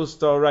sha'os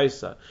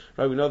d'oraisa,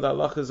 right? We know that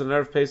halach is an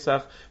erev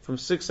Pesach from from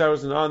 6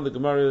 hours and on. The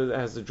Gemara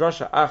has the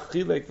drasha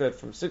achilek that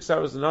from 6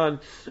 hours and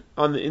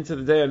on into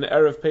the day on the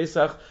erev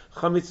Pesach,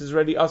 chametz is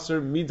already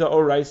aser mida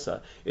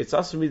oraisa. It's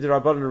aser mida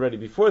rabbanan already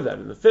before that.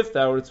 In the 5th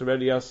hour, it's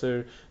already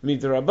aser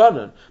mida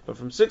rabbanan. But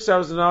from 6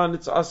 hours and on,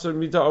 it's aser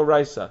mida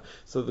oraisa.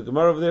 So the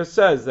Gemara over there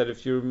says that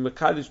if you're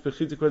mekadesh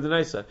bechita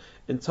kordenaisa,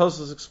 and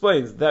Tosfos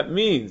explains that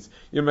means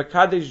you're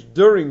mekadesh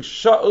during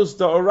sha'os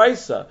da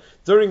oraisa.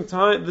 During the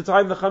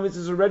time the chametz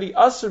is already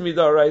aser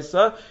mida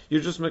oraisa,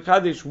 you're just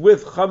mekadesh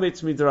with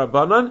chametz mida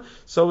rabbanan.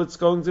 So it's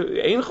going to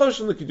ein chosh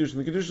in the Kidushin.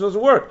 The Kidushin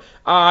doesn't work.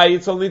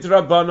 It's only to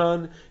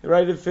rabbanan,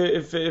 right? If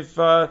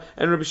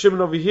and Rabbi Shimon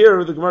over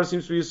here, the Gemara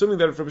seems to be assuming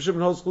that if Rabbi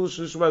Shimon holds Chulin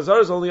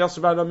Shubazar is only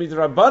aser ba'ana mida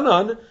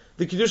rabbanan,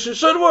 the Kidushin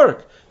should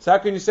work. So how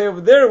can you say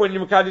over there when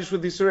you're mekadesh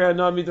with the Surah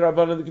Anah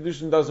Midrabanan, the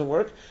Kidushin doesn't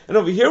work? And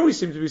over here we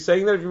seem to be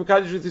saying that if you're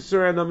mekadesh with the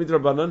Surah Anah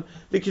Midrabanan,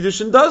 the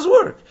Kidushin does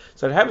work.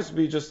 So it happens to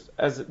be just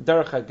as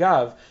Derech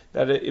Hagav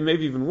that it may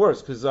be even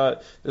worse, because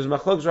there's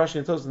Machlok Rashi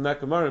and Tosfos in that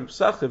Gemara in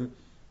Pesachim.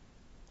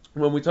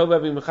 When we talk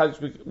about being mekadesh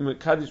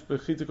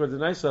bechita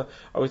kordenaisa,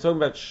 are we talking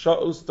about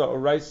sha'os da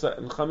oraisa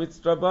and chametz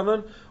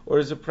drabanan, or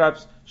is it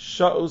perhaps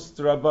sha'os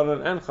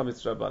drabanan and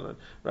chametz drabanan?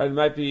 Right?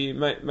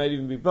 It might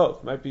even be both.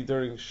 It might be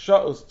during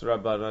sha'os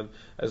drabanan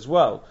as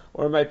well,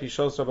 or it might be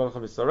sha'os drabanan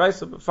chametz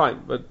oraisa. But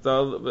fine.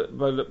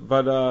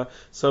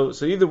 So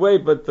either way.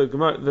 But the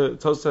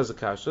Tosfos has a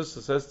kasha. So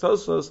it says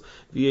Tosfos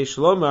v'yesh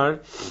lomar.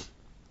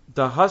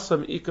 Da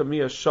hasam ika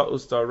miya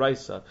sha'us da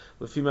raisa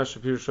lefima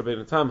shapir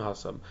shabein tam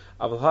hasam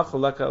aval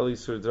hachalaka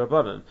alisur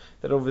drabanan,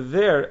 that over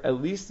there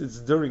at least it's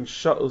during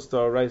sha'us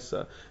da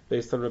raisa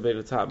based on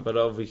Rabbeinu Tam, but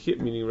over here,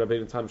 meaning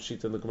Rabbeinu Tam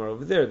shita in the Gemara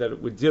over there,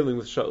 that we're dealing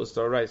with sha'us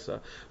da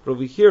raisa, but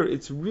over here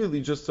it's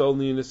really just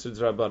only in isur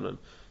drabanan.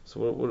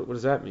 So what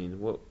does that mean?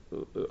 Well,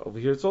 over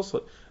here it's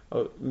also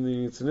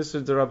meaning it's an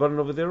isur drabanan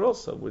over there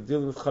also. We're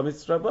dealing with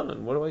chametz drabanan.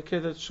 What do I care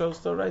that it shows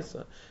da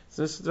raisa? It's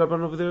an isur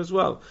drabanan over there as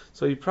well.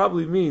 So he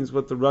probably means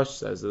what the Rush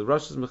says. The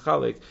Rush is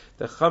mechalik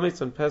that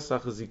chametz on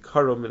Pesach is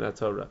ikaro min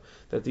haTorah.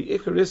 That the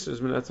ikar isur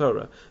is min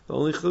haTorah. The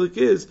only chilik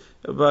is,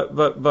 but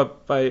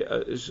by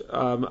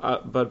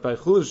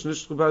Chulin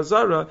Sh'nishchu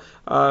Ba'azara,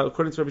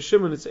 according to Rabbi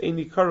Shimon, it's ein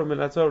ikaro min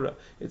haTorah.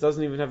 It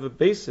doesn't even have a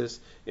basis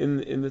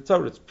in the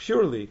Torah. It's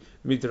purely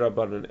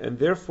midrabanan, and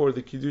therefore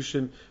the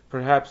Kidushin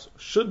perhaps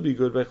should be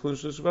good by Chulin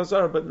Sh'nishchu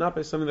Ba'azara, but not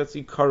by something that's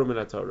ikaro min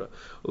haTorah.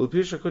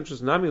 Ulpir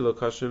shakunchus nami lo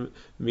kashim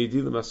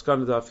midi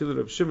l'maskana da afilu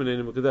Rabbi Shimon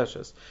ein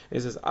mukadeshes. He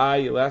says,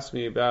 you'll ask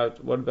me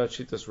about what about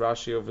Shitas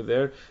Rashi over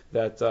there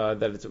that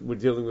we're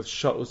dealing with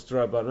sha'us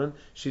d'Rabbanan.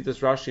 Shitas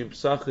Rashi in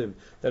Pesachim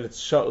that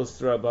it's sha'us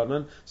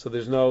d'Rabbanan. So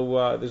there's no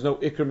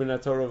ikar min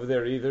haTorah over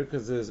there either,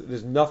 because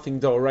there's nothing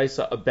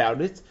d'oraisa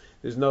about it.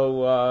 There's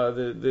no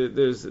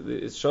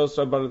it's sha'us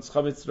d'Rabbanan, it's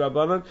chametz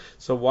d'Rabbanan.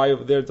 So why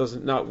over there does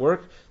it not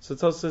work? So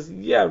Tosfos says,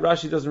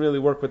 Rashi doesn't really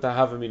work with the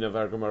Havamin of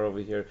our Gemara over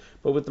here,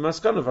 but with the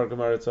Maskan of our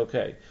Gemara it's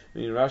okay.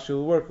 Meaning Rashi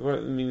will work.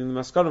 Meaning the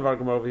Maskan of our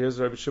Gemara over here is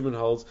Rabbi Shimon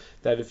holds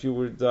that if you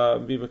would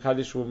be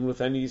mekadesh woman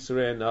with any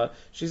Yisrei and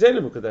she's ain't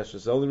a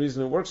mekadesh. The only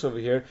reason it works over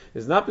here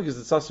is not because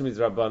it's asamid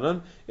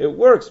rabbanan. It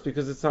works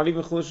because it's not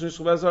even chulin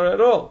sh'nishchu b'azara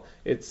at all.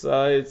 It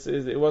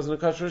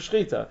wasn't a kasher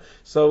shchita.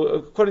 So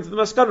according to the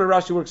Maskana,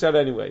 Rashi works out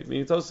anyway.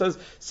 Meaning Tosfos says,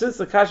 since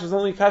the kasha is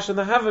only kasha in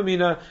the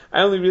Havamina,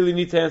 I only really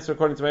need to answer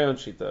according to my own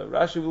shita.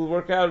 Rashi will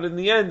work out in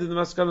the end in the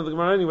Maskana of the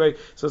Gemara anyway,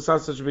 so it's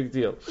not such a big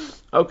deal.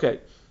 Okay.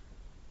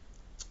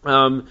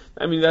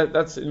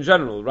 That's in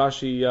general.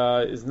 Rashi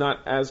is not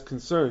as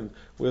concerned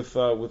with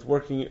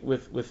working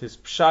with his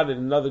pshat in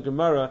another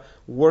Gemara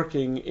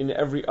working in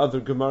every other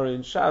Gemara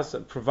in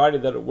Shas,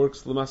 provided that it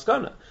works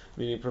l'maskana.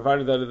 Meaning,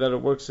 provided that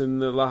it works in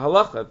the la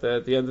halacha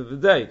at the end of the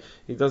day.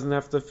 He doesn't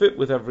have to fit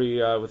with every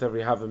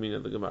havamin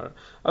of the Gemara.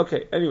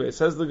 Okay. Anyway,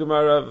 says the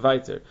Gemara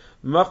weiter.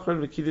 Machran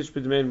v'kiddush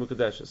b'dmein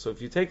mukadesha. So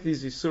if you take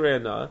these Yisurei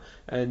Anah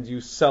and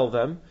you sell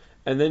them,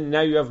 and then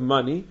now you have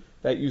money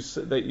that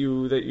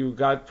you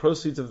got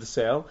proceeds of the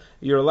sale,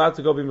 you're allowed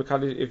to go be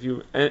mekadesh if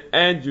you're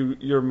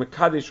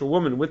mekadesh a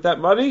woman with that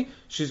money,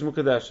 she's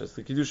mukadeshes.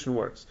 The Kidushin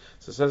works.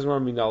 So it says Mar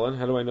Minalan,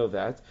 how do I know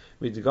that?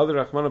 From the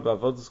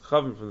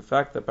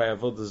fact that by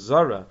avodah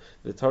zara,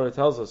 the Torah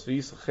tells us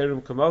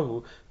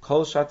kamahu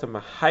kol shata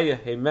mahaya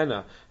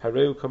hemena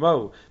hareu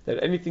kamahu,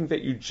 that anything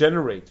that you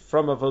generate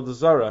from avodah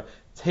zara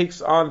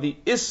takes on the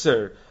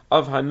isser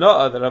of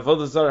hana'ah that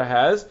avodah zara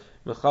has.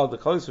 That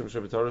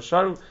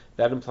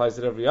implies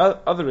that every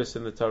other isser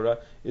in the Torah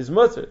is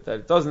mutter, that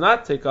it does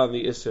not take on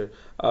the isser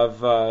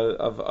of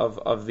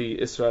the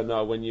isra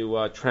na when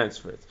you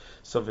transfer it.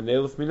 So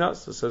v'neiluf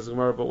minas, so says the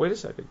Gemara, but wait a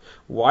second,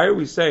 why are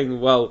we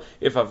saying, well,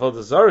 if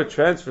avodah zarah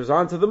transfers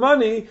onto the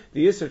money,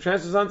 the isser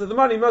transfers onto the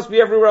money, must be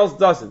everywhere else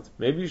doesn't?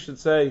 Maybe you should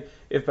say,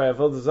 if by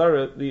avodah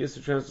zarah the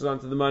isser transfers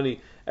onto the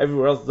money,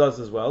 everywhere else does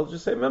as well,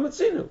 just say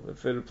mematzinu.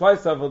 If it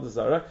applies to avodah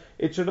zarah,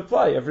 it should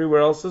apply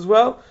everywhere else as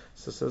well.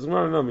 So says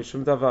Gemara, no,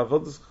 mishum dava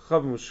avodah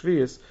chav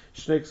mushvius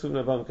shnei ksuvim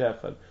nabam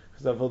ke'echad.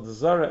 Because avodah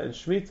zarah and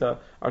shmita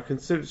are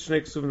considered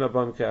shnei ksuvim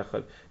nabam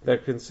ke'echad. They're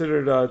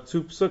considered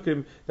two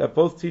psukim that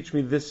both teach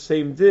me this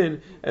same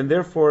din, and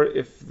therefore,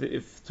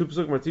 if two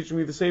pesukim are teaching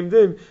me the same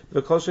din.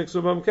 The kol shnei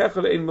ksubim b'am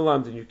kechad ein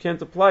melamdin. You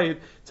can't apply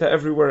it to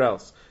everywhere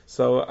else.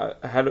 So,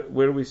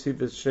 where do we see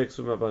this shnei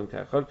ksubim b'am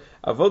kechad?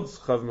 Avod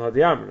chavim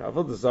hadiyamr.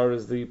 Avod zara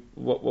is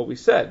what we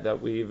said,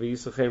 that we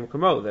v'yisachem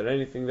kamo, that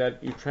anything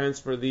that you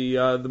transfer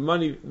the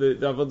money, the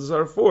avod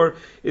zara for,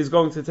 is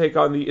going to take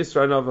on the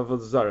isra of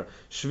avod zara.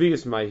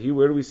 Shvius ma'hi.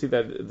 Where do we see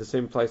that the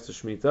same applies to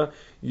shmita?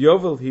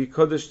 Yovel hi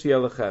kodesh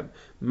ti'elechem.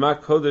 Ma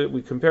kodesh.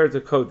 We compare it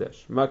to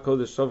kodesh. Ma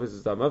kodesh tofes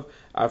is damav.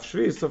 Av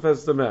shvius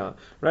tofes damel.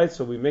 Right.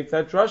 So we make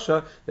that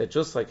drasha that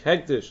just like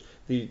hegdish,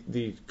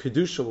 the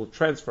kedusha will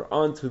transfer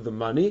onto the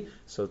money.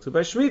 So to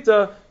by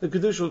shmita, the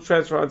kedusha will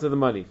transfer onto the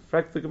money.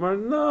 Fact the Gemara,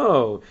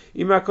 no.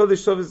 Ima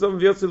kodesh tofes damav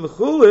v'yotzi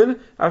l'chulin.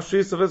 Av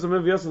shvius tofes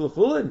damav v'yotzi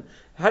l'chulin.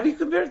 How do you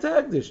compare it to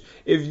hegdish?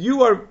 If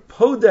you are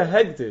poda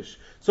hegdish,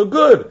 so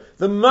good.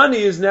 The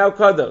money is now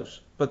kadosh.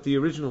 But the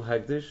original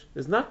hegdish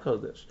is not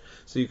kodesh.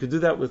 So you could do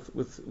that with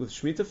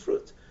shemitah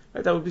fruit.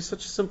 Right? That would be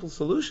such a simple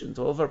solution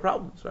to all of our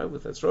problems, right?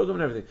 With esrogim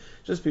and everything.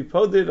 Just be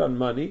poded on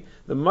money.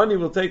 The money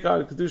will take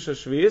on kedusha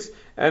shvius,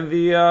 and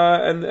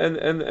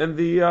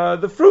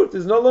the fruit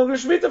is no longer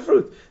shemitah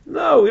fruit.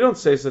 No, we don't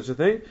say such a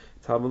thing.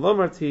 Talmud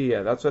lomar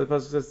tiyeh. That's why the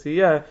pasuk says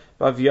tiyeh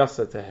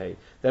b'avyasa tehei.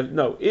 That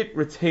no, it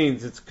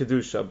retains its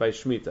kedusha by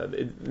shmita.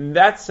 In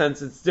that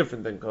sense, it's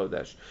different than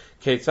kodesh.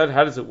 Ketzad,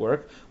 how does it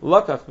work?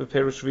 Lakach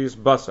beperush shvius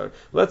basar.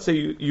 Let's say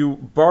you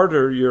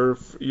barter your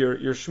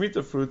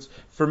shmita fruits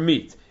for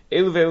meat.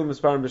 Elu ve'elu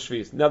misparim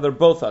b'shvius. Now they're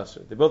both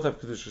aser. They both have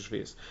kedusha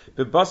shvius.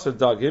 B'basar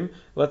dagim.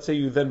 Let's say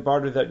you then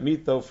barter that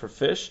meat though for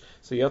fish.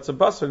 So yatsa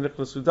basar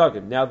nichnasu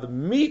dagim. Now the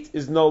meat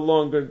is no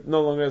longer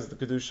has the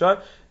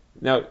kedusha.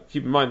 Now,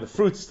 keep in mind, the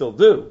fruits still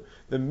do.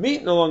 The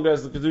meat no longer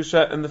has the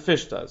kedusha, and the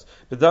fish does.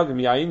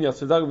 B'dagim yayin,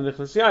 yatsa dagim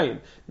nichnas yayin.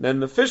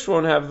 Then the fish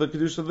won't have the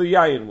kedusha, the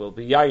yayin will.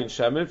 The yayin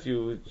shemen, if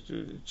you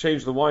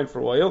change the wine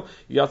for oil,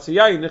 yatsa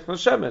yayin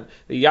nichnas shemen.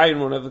 The yayin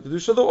won't have the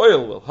kedusha, the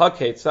oil will. Ha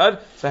ketzad.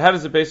 So how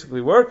does it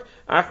basically work?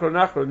 Achro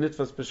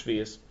nitfas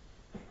b'shvius.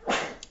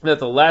 That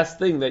the last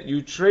thing that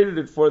you traded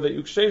it for, that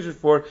you exchanged it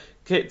for,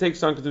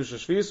 takes on kedusha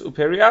shvius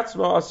uperi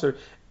atzma aser,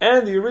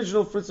 and the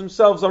original fruits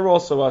themselves are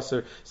also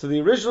aser. So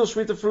the original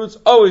shmita fruits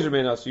always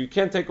remain aser. You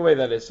can't take away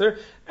that aser,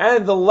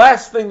 and the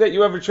last thing that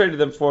you ever traded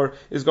them for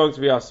is going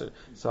to be aser.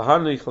 So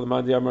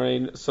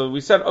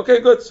we said, okay,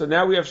 good. So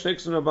now we have shnei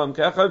ksubim b'am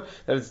kechad,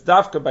 that it's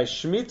dafka by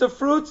shmita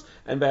fruits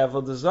and by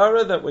avodah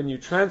zara, that when you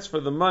transfer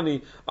the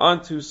money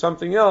onto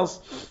something else,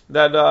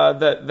 that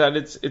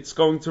it's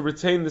going to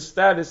retain the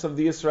status of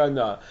the isra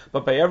na.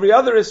 But by every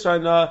other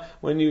isra na,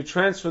 when you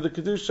transfer the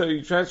kedusha,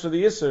 you transfer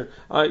the isser,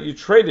 you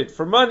trade it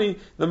for money,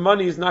 the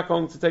money is not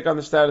going to take on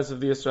the status of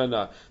the isra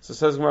na. So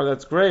says Gemara,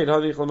 that's great.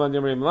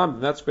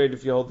 That's great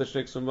if you hold the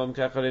shnei ksubim b'am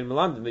kechad in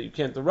melamdin, that you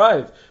can't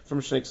derive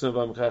from shnei ksubim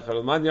b'am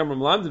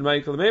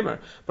kechad.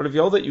 But if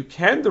you hold that you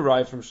can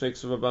derive from shnei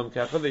ksubim b'am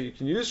kechad, that you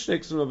can use shnei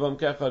ksubim b'am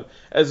kechad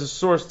as a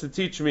source to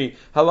teach me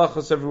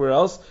halachos everywhere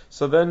else,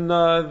 so then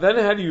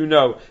how do you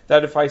know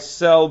that if I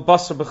sell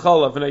basar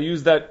b'chalav and I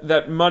use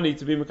that money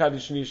to be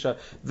mekadosh nisha,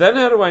 then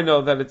how do I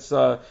know that it's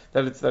not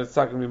going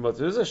to be mutter?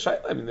 There's a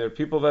shayla. I mean, there are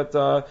people that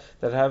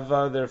have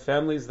their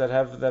families that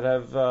have.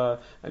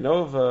 I know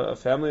of a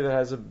family that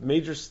has a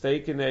major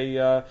stake in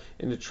a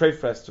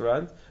treif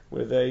restaurant,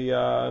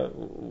 where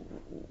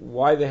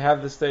why they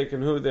have the stake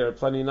and who. There are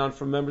plenty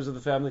non-from members of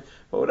the family,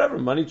 but whatever,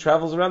 money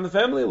travels around the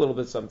family a little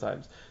bit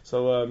sometimes.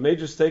 So a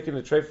major stake in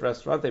a treif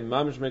restaurant, they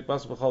mamish make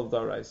basar b'chalav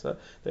daraisa.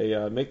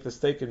 They make the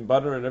steak in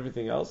butter and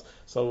everything else.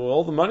 So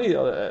all the money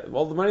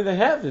they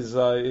have is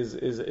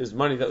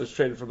money that was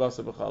traded for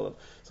basar b'chalav.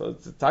 So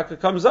the taka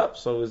comes up.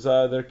 So is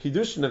their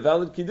Kidushin a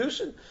valid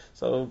Kidushin?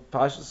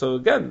 So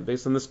again,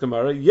 based on this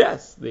Gemara,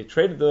 yes, they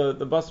traded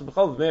the basar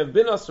b'chalav. It may have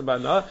been asr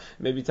b'ana, it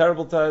may be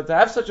terrible to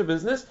have such a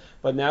business,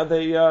 but now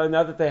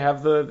that they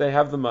have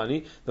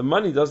the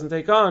money doesn't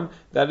take on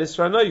that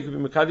isra. You could be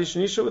mekadosh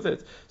nisha with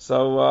it.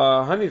 So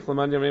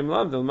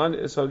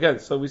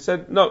so we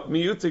said no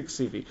miyutik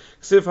ksivi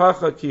ksiv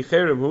hacha ki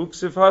cherem hu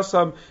ksiv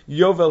hasam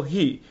yovel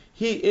hi.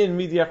 He in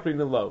midiachrin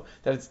lo.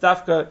 That it's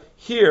dafka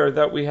here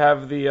that we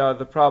have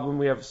the problem.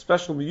 We have a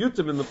special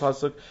miyutim in the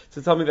pasuk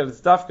to tell me that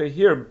it's dafka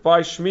here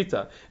by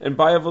shmita and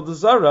by avodah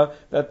zara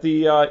that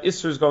the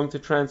isser is going to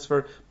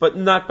transfer, but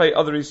not by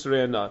other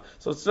isrei anah.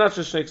 So it's not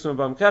just shnei ksubim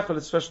b'am kechad;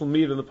 it's special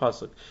miyut in the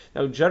pasuk.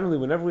 Now, generally,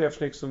 whenever we have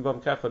shnei ksubim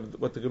b'am kechad,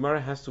 what the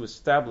Gemara has to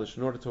establish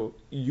in order to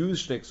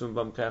use shnei ksubim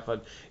b'am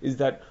kechad is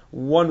that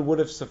one would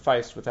have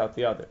sufficed without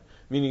the other.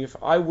 Meaning, if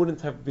I wouldn't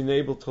have been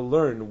able to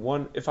learn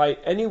one, if I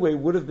anyway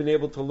would have been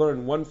able to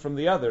learn one from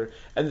the other,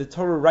 and the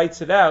Torah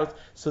writes it out,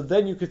 so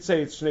then you could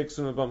say it's shnei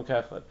ksubim b'am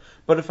kechad.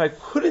 But if I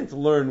couldn't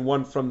learn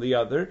one from the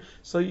other,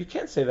 so you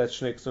can't say that's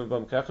shnei ksubim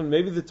b'am kechad.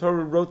 Maybe the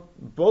Torah wrote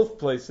both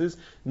places,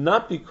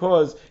 not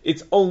because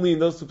it's only in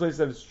those two places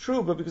that it's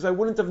true, but because I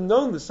wouldn't have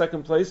known the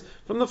second place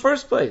from the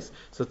first place.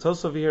 So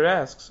Tosaf over here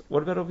asks,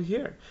 what about over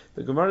here?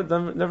 The Gemara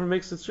never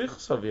makes a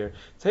tzrichus over here.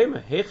 Tema,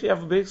 hechi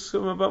av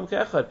b'ksubim b'am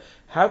kechad.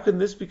 How can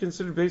this be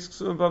considered Beis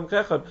Ksubim Bam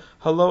Kechad?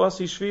 Halo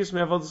asi shvius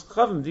me'avodas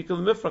chavim dikal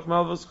mifrach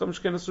ma'avodas chavim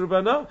shkenas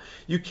rubana.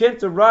 You can't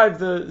derive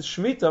the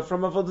Shemitah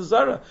from Avodah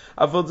Zarah.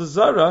 Avodah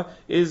Zarah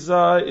is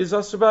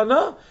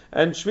Asur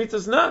and Shemitah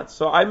is not.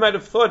 So I might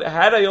have thought,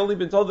 had I only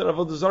been told that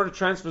Avodah Zarah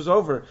transfers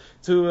over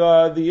to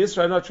the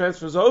Yisrael, not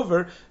transfers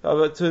over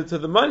to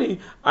the money,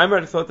 I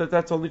might have thought that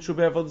that's only true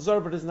by Avodah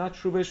Zarah, but it's not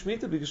true by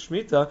Shemitah, because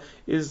Shemitah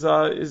is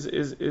not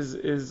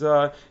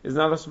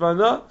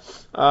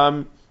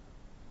Asur.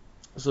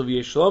 So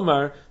V'yesh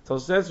Lomar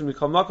tells us,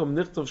 "Mikol makom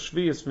nichtov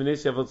shviyus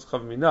v'nesi avodas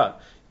chav minah."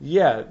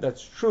 Yeah,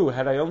 that's true.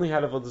 Had I only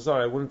had Avodah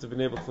Zarah, I wouldn't have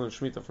been able to learn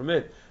Shemitah from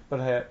it. But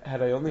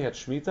had I only had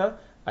Shemitah,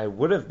 I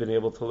would have been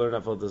able to learn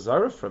Avodah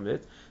Zarah from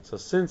it. So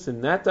since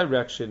in that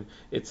direction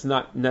it's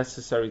not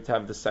necessary to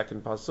have the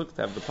second pasuk,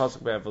 to have the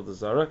pasuk by Avodah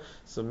Zarah,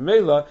 so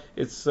Mela,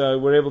 it's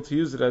we're able to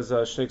use it as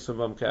Shnei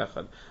Ksubim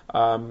Bam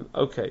Kechad.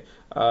 Okay.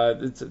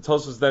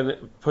 Tosfos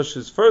then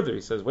pushes further.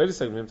 He says, wait a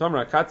second.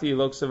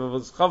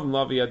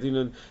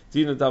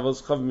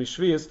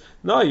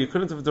 No, you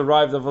couldn't have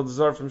derived Avodah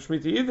Zarah from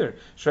Shemitah either.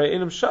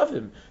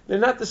 They're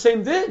not the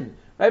same din.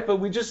 Right? But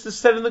we just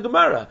said in the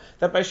Gemara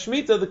that by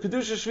Shemitah, the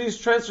Kedusha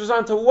Shvius transfers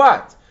onto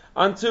what?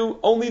 Onto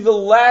only the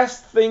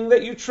last thing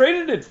that you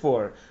traded it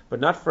for, but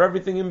not for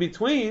everything in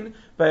between.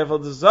 By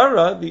Avodah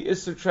Zarah, the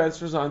Isser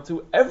transfers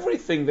onto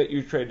everything that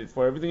you traded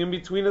for, everything in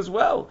between as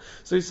well.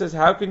 So he says,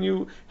 how can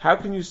you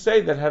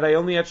say that had I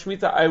only had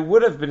Shemitah, I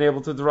would have been able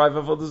to derive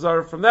Avodah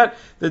Zarah from that?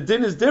 The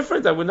din is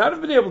different. I would not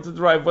have been able to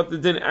derive what the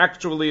din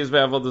actually is by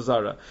Avodah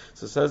Zarah.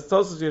 So it says,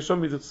 Tosfos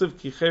Yeshom Miduksiv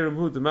Ki Cherem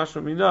Hu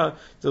Demashma Mina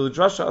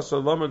Deladrasha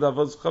Asor Lomer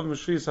Davodas Chav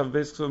Mishvis Have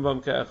Beis Ksubim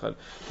Bam Ke'echad.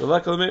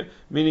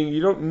 Meaning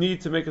you don't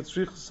need to make a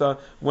tzrichsa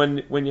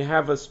when you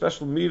have a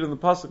special meat in the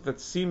pasuk that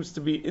seems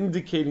to be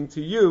indicating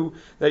to you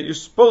that you're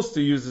supposed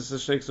to use this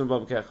as Shnei Ksubim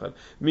Bam Kechad.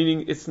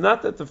 Meaning, it's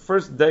not that the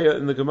first daya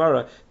in the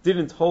Gemara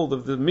didn't hold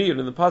of the miyud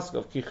in the pasuk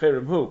of Ki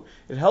Cherem Hu.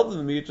 It held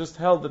in the miyud, it just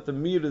held that the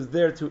miyud is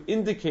there to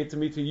indicate to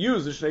me to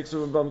use the Shnei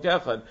Ksubim Bam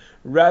Kechad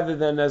rather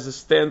than as a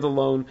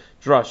standalone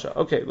drasha.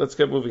 Okay, let's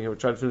get moving here. We're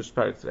trying to finish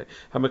the parak today.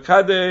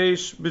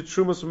 Hamakadesh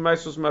b'trumas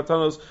v'maisos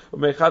matnos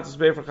u'meichatos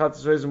be'efer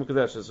chatos reizim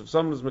u'kadeshes. If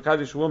someone is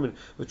makadesh a woman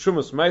with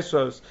trumas,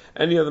 maisos,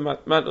 any of the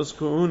matnos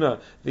Kehuna,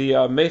 the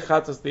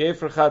meichatos, the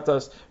efer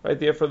chatos, right,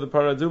 the efer of the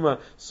paraduma,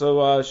 so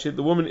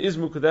the woman is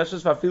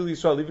mukadeshes v'afil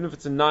Yisrael, even if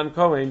it's a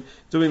non-Kohen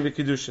doing the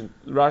Kidushin.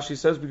 Rashi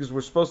says, because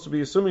we're supposed to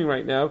be assuming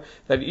right now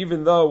that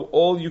even though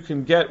all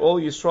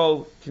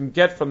Yisrael can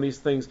get from these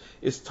things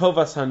is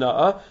tovas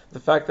hana'ah, the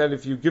fact that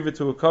if you give it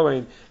to a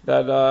Kohen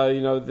that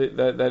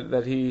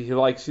that he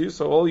likes you,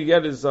 so all you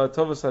get is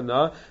tovas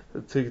hana'ah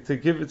to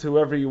give it to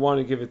whoever you want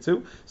to give it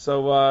to.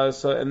 So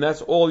and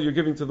that's all you're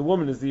giving to the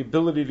woman, is the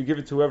ability to give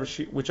it to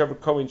whichever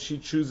Kohen she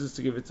chooses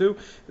to give it to.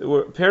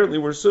 Apparently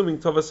we're assuming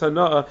tovas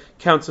hana'ah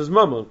counts as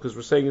mammon because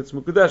we're saying it's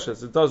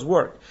mukudeshes. It does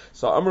work.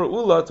 So Amar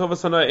Ula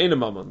tovas hana'ah ain't a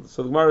mammon.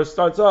 So the Gemara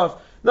starts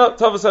off, no,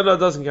 tovas hana'ah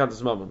doesn't count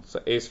as mammon. So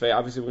Esvei,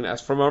 obviously we're going to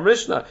ask from our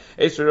Mishnah.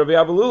 Esvei Rabbi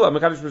Abulula,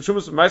 Mekadosh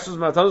b'Shumas Maisos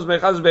Matanos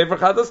Meichazos Be'efer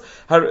Chatas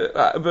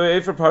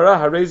Be'efer Para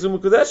Harezu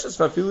Mukudeshes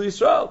Vafilu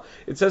Yisrael.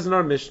 It says in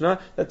our Mishnah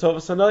that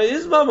tovas hana'ah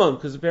is mammon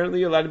because apparently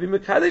you're allowed to be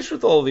mekadesh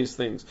with all these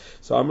things.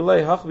 So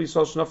Amalei Hach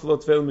B'Yisrael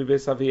Shnafalot Veil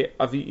Mibeis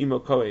Avi Imo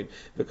Kohen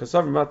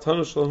V'Kasav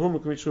Matanos Shalom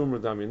K'Mishum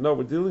Radami. No,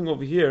 we're dealing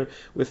over here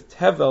with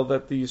Tevel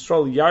that the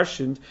Yisrael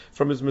yarshined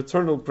from his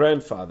maternal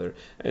grandfather,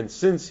 and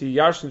since he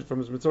yarshined from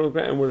his maternal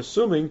grandfather, and we're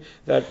assuming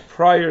that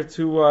prior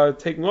to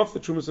taking off the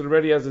trumas, it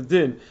already has a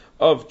din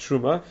of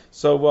truma,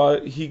 so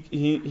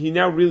he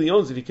now really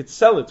owns it. He could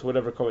sell it to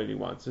whatever Kohen he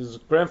wants. His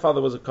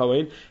grandfather was a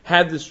Kohen,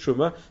 had this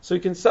truma, so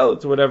he can sell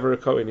it to whatever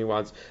Kohen he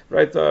wants.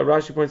 Right?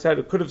 Rashi points out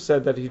it could have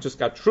said that he just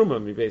got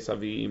truma mibeis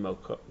avi imo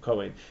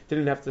Kohen.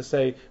 Didn't have to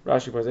say.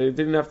 Rashi points out it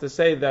didn't have to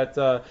say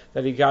that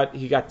he got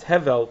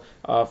tevel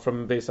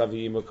from beis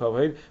avi imo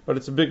Kohen, but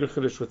it's a bigger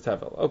chiddush with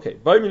tevel. Okay,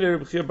 bar Avin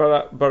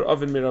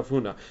mirav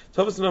Huna.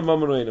 Tovas na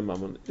mammon or ain't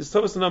mammon? Is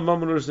tovas na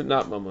mammon or is it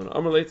not mammon?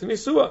 Amar leitin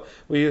isua.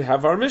 We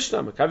have our Mishnah.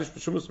 Apparently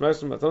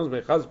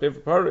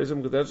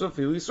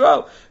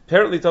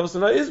Tovas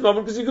Hana'ah is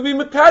mammon because you could be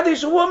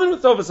mekadesh a woman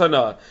with Tovas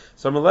Hana'ah.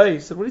 So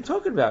Amalei said, what are you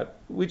talking about?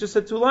 We just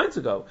said 2 lines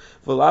ago.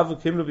 No, our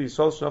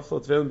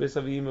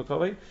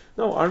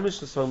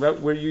Mishnah is talking about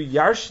where you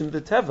yarshin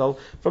the tevel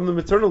from the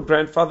maternal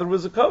grandfather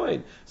was a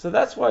Kohen. So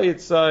that's why you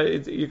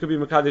could be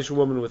mekadesh a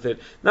woman with it.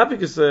 Not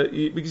because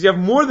you have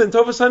more than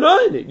Tovas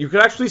Hana'ah in it. You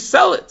could actually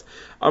sell it.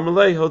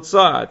 Amalei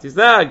Hotzat. He's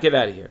get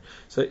out of here.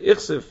 So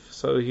Ichsif.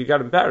 So he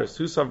got embarrassed.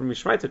 He thought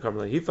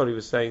he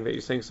was saying that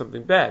you're saying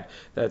something bad,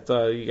 that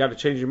you got to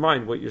change your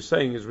mind. What you're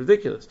saying is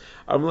ridiculous. He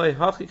said,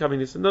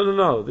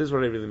 no, this is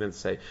what I really meant to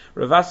say.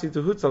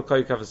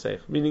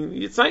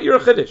 Meaning, it's not your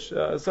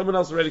chiddush. Someone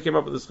else already came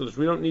up with this chiddush.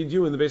 We don't need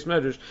you in the base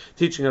medrash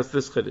teaching us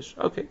this chiddush.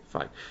 Okay,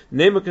 fine.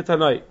 Nema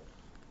ketanai.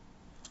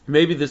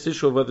 Maybe this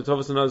issue of whether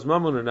Tovas Hana'ah is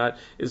mammon or not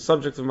is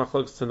subject of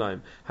machlokes tanaim.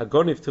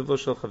 Hagoniv tivlo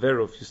shel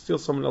chavero. If you steal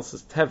someone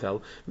else's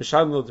tevel,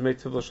 mishalim lo to make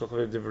tivlo shel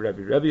chavero divrei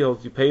Rebbe. Rebbe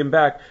holds you pay him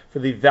back for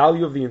the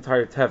value of the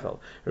entire tevel.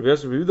 Rabbi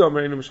Yosef Yehuda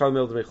Amarinu mishalim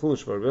lo to make chulin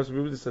shvo. Rabbi Yosef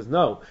Yehuda says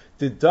no.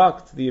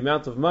 deduct the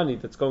amount of money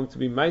that's going to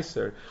be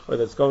meiser, or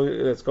that's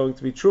going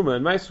to be truma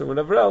and meiser and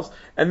whatever else,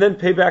 and then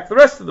pay back the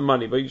rest of the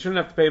money. But you shouldn't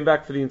have to pay him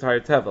back for the entire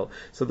tevel.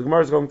 So the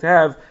Gemara is going to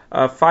have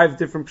 5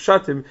 different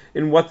pshatim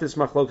in what this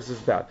machlokas is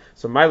about.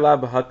 So my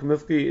lab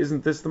hakmifki,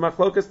 isn't this the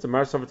machlokas? The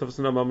mar savar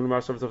tovasana mamun,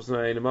 mar savar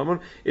tovasana eina mamun.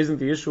 Isn't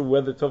the issue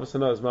whether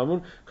tovasana is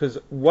mamun? Because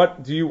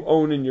what do you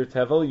own in your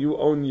tevel? You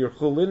own your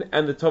chulin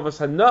and the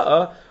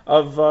tovasana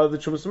of the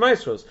trumas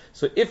maestros.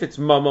 So if it's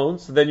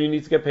mamon, so then you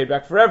need to get paid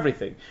back for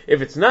everything.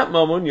 If it's not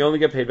mamon, you only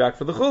get paid back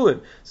for the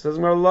chulin. So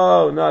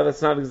no,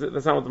 that's not what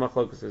the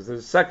machlokas is. There's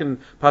a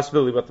second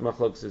possibility what the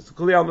machlokas is.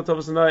 Kuli alma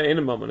tovasana ain't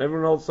a mamon.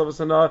 Everyone holds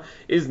tovasana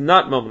is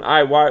not mamon.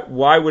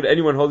 Why would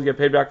anyone hold to get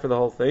paid back for the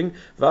whole thing?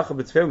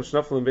 Over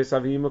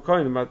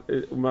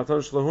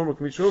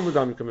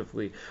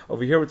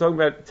here we're talking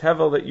about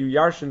tevel that you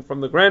yarshin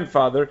from the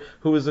grandfather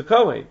who is a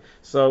kohen.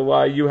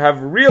 So you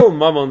have real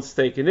mamon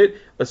stake in it,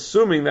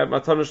 assuming that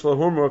matanosh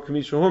lahurma or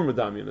kamishu hurma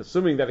damyan,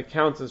 assuming that it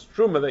counts as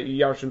truma that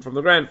you yarshin from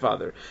the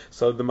grandfather.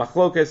 So the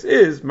machlokas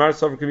is mar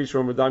savar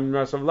kamishu hurma damyan,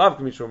 mar savar lav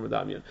kamishu hurma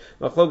damyan.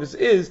 Machlokas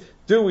is,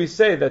 do we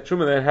say that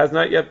truma that has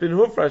not yet been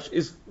hufresh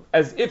is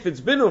as if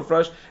it's been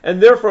hufresh,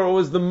 and therefore it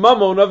was the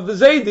mammon of the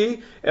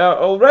Zaydi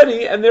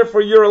already, and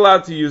therefore you're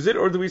allowed to use it?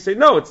 Or do we say,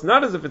 no, it's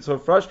not as if it's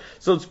hufresh,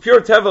 so it's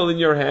pure tevel in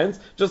your hands,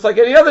 just like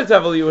any other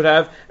tevel you would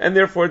have, and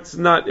therefore it's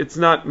not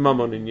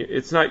mammon in you,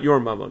 it's not your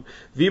mammon.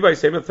 V'bay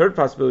same, a third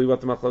possibility, what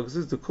the machlokas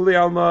is, to kuli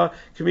alma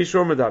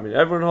kamishor madamian.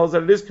 Everyone holds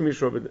that it is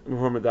kamishor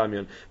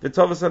madamian. The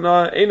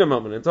tovasana ain't a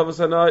mammon, and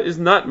tovasana is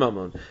not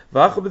mammon.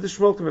 V'achal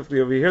b'dishmol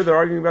kamifli. Over here they're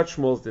arguing about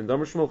shmol's din.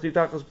 Damar shmol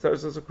chitachos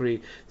b'teres asakri.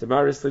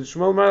 Damaris lid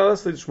shmol,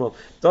 maris lid shmol.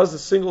 Does a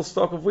single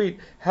stalk of wheat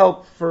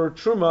help for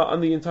truma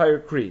on the entire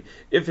kri?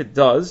 If it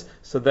does,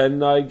 so then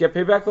you get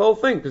paid back the whole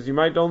thing, because you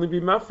might only be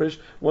mafresh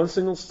one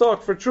single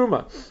stalk for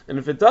truma. And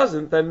if it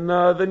doesn't, then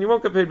you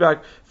won't get paid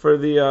back for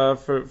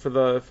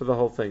the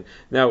whole thing.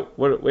 Now,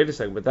 wait a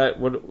second, but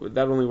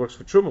that only works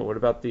for truma. What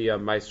about the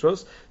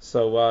maestros?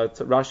 So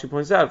Rashi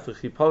points out,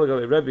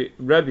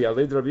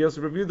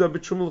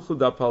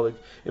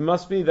 it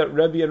must be that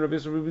Rebbe and Rabbi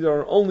Yosef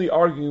are only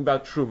arguing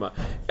about truma.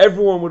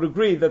 Everyone would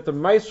agree that the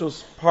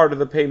maestros part of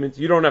the payment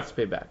you don't have to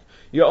pay back.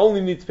 You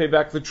only need to pay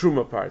back the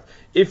truma part.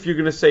 If you're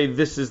going to say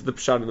this is the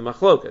pshat in the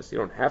machlokas, you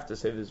don't have to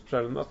say this is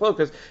pshat in the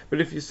machlokas.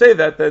 But if you say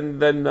that, then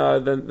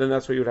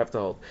that's what you would have to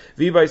hold.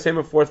 V'bay same,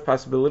 a fourth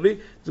possibility.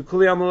 To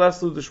kuli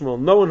amaleslu the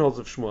Shmuel. No one holds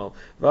of Shmuel.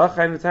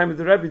 V'achayin the time of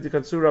the Rebbe to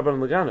kansur rabban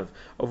leganav.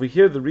 Over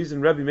here, the reason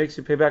Rebbe makes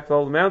you pay back the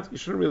whole amount, you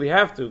shouldn't really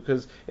have to,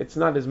 because it's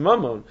not his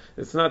mammon.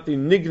 It's not the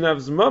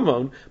nignav's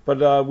mammon.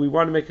 But we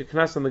want to make a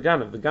knas on the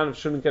ganav. The ganav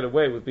shouldn't get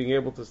away with being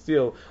able to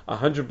steal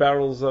 100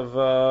 barrels of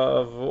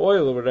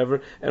oil or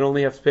whatever, and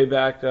only have to pay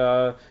back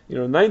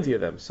 90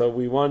 of them. So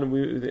we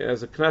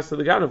as a knas to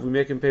the ganav, we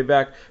make him pay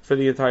back for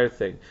the entire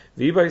thing.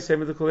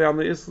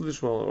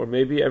 Or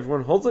maybe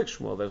everyone holds like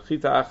Shmuel, that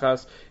chita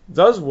achas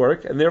does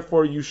work, and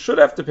therefore you should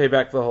have to pay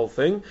back the whole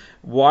thing.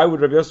 Why would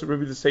Rabbi Yosef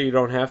Rabbi say you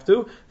don't have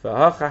to? To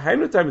kansur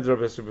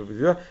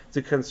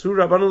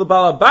rabban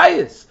lebala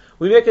bayis.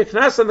 We make a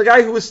knas on the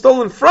guy who was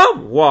stolen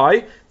from.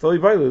 Why?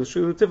 What's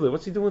he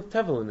doing with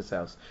tevel in his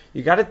house?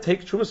 You got to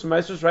take trumas from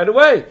meisters right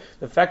away.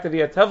 The fact that he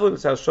had tevel in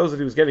his house shows that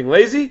he was getting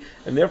lazy,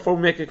 and therefore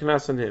we make a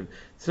knas on him.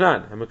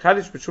 Tanan,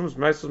 hamakadish b'trumas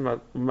meisters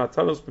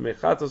matnos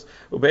b'mechatos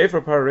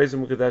ube'efer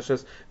pararezim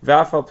ukadeshes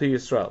v'afal pi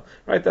Yisrael.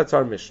 Right, that's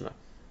our Mishnah.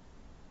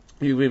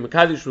 You be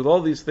makadish with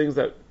all these things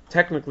that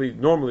technically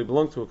normally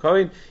belong to a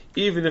kohen,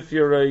 even if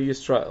you're a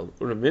Yisrael.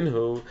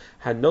 Uraminhu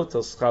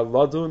hanotel schar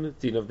ladun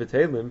din of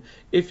betelim.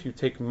 If you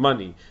take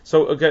money,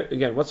 so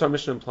again, what's our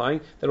Mishnah implying?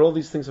 That all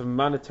these things have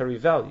monetary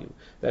value.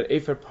 That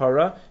efer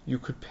para you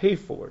could pay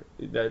for.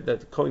 That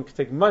the kohen could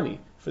take money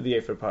for the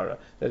efer para,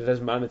 that it has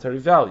monetary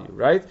value,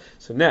 right?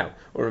 So now,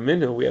 or a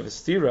minhu, we have a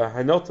stira,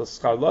 hanotel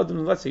schar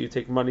ladun. Let's say you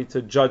take money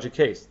to judge a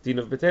case, din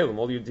of betelim.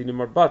 All your dinim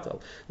are batal.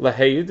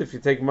 Lahayid, if you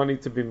take money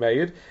to be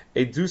made,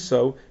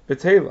 eduso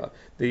betela.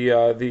 The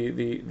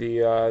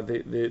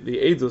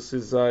edus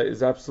is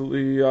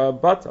absolutely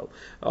batal.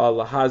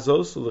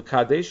 Lahazos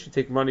lekadesh, you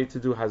take money to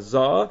do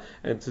hazah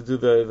and to do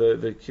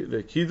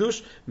the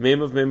kiddush.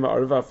 Mem of mem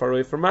arva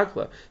faroi for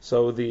makla.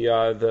 So the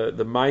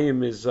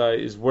mayim is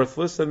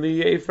worthless, and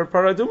the efer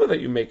paraduma that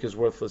you make is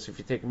worthless if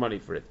you take money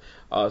for it.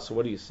 So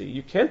what do you see?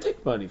 You can't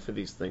take money for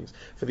these things,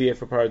 for the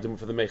efer paraduma,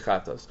 for the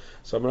mechatas.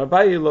 So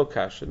Rabbi lo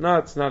kasha. No,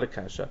 it's not a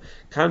kasha.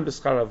 Kan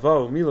b'schar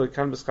avo milo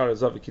kan b'schar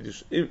azav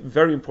kiddush.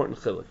 Very important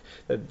chiluk.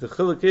 That the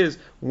chiluk is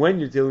when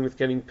you're dealing with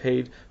getting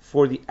paid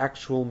for the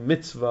actual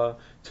mitzvah,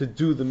 to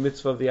do the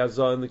mitzvah of the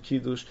azah and the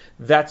kiddush,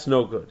 that's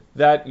no good.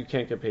 That you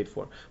can't get paid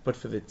for. But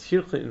for the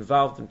tircha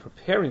involved in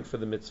preparing for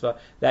the mitzvah,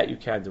 that you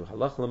can do.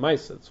 Halach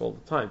l'maisa, it's all the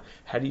time.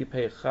 How do you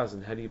pay a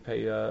chazan? How do you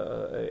pay a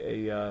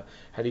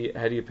how do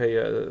you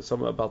pay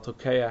someone about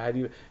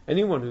Tokeya?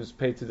 Anyone who's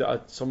paid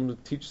to someone who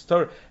teaches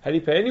Torah? How do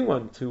you pay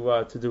anyone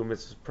to do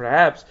mitzvahs?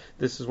 Perhaps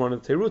this is one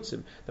of the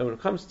terutzim that when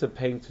it comes to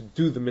paying to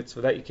do the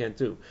mitzvah, that you can't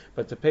do,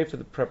 but to pay for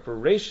the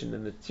preparation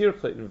and the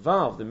tirklet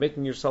involved in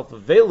making yourself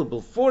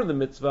available for the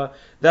mitzvah,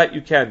 that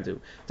you can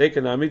do. And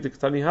it's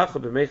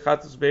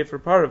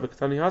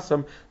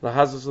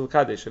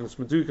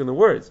meduyik in the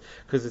words,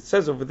 because it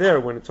says over there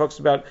when it talks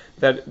about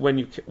that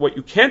what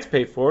you can't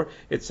pay for,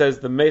 it says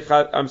the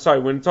meichat. I'm sorry,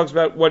 when it talks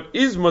about what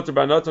is mutar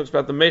b'ana, it talks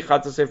about the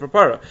meichat to sefer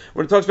para.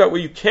 When it talks about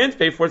what you can't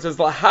pay for, it says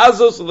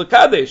lahazos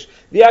l'kadesh,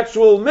 the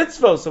actual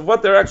mitzvos of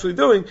what they're actually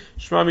doing.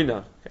 Shma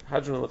mina.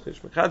 Hadron alachish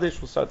mekadesh.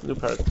 We'll start the new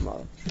parak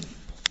tomorrow.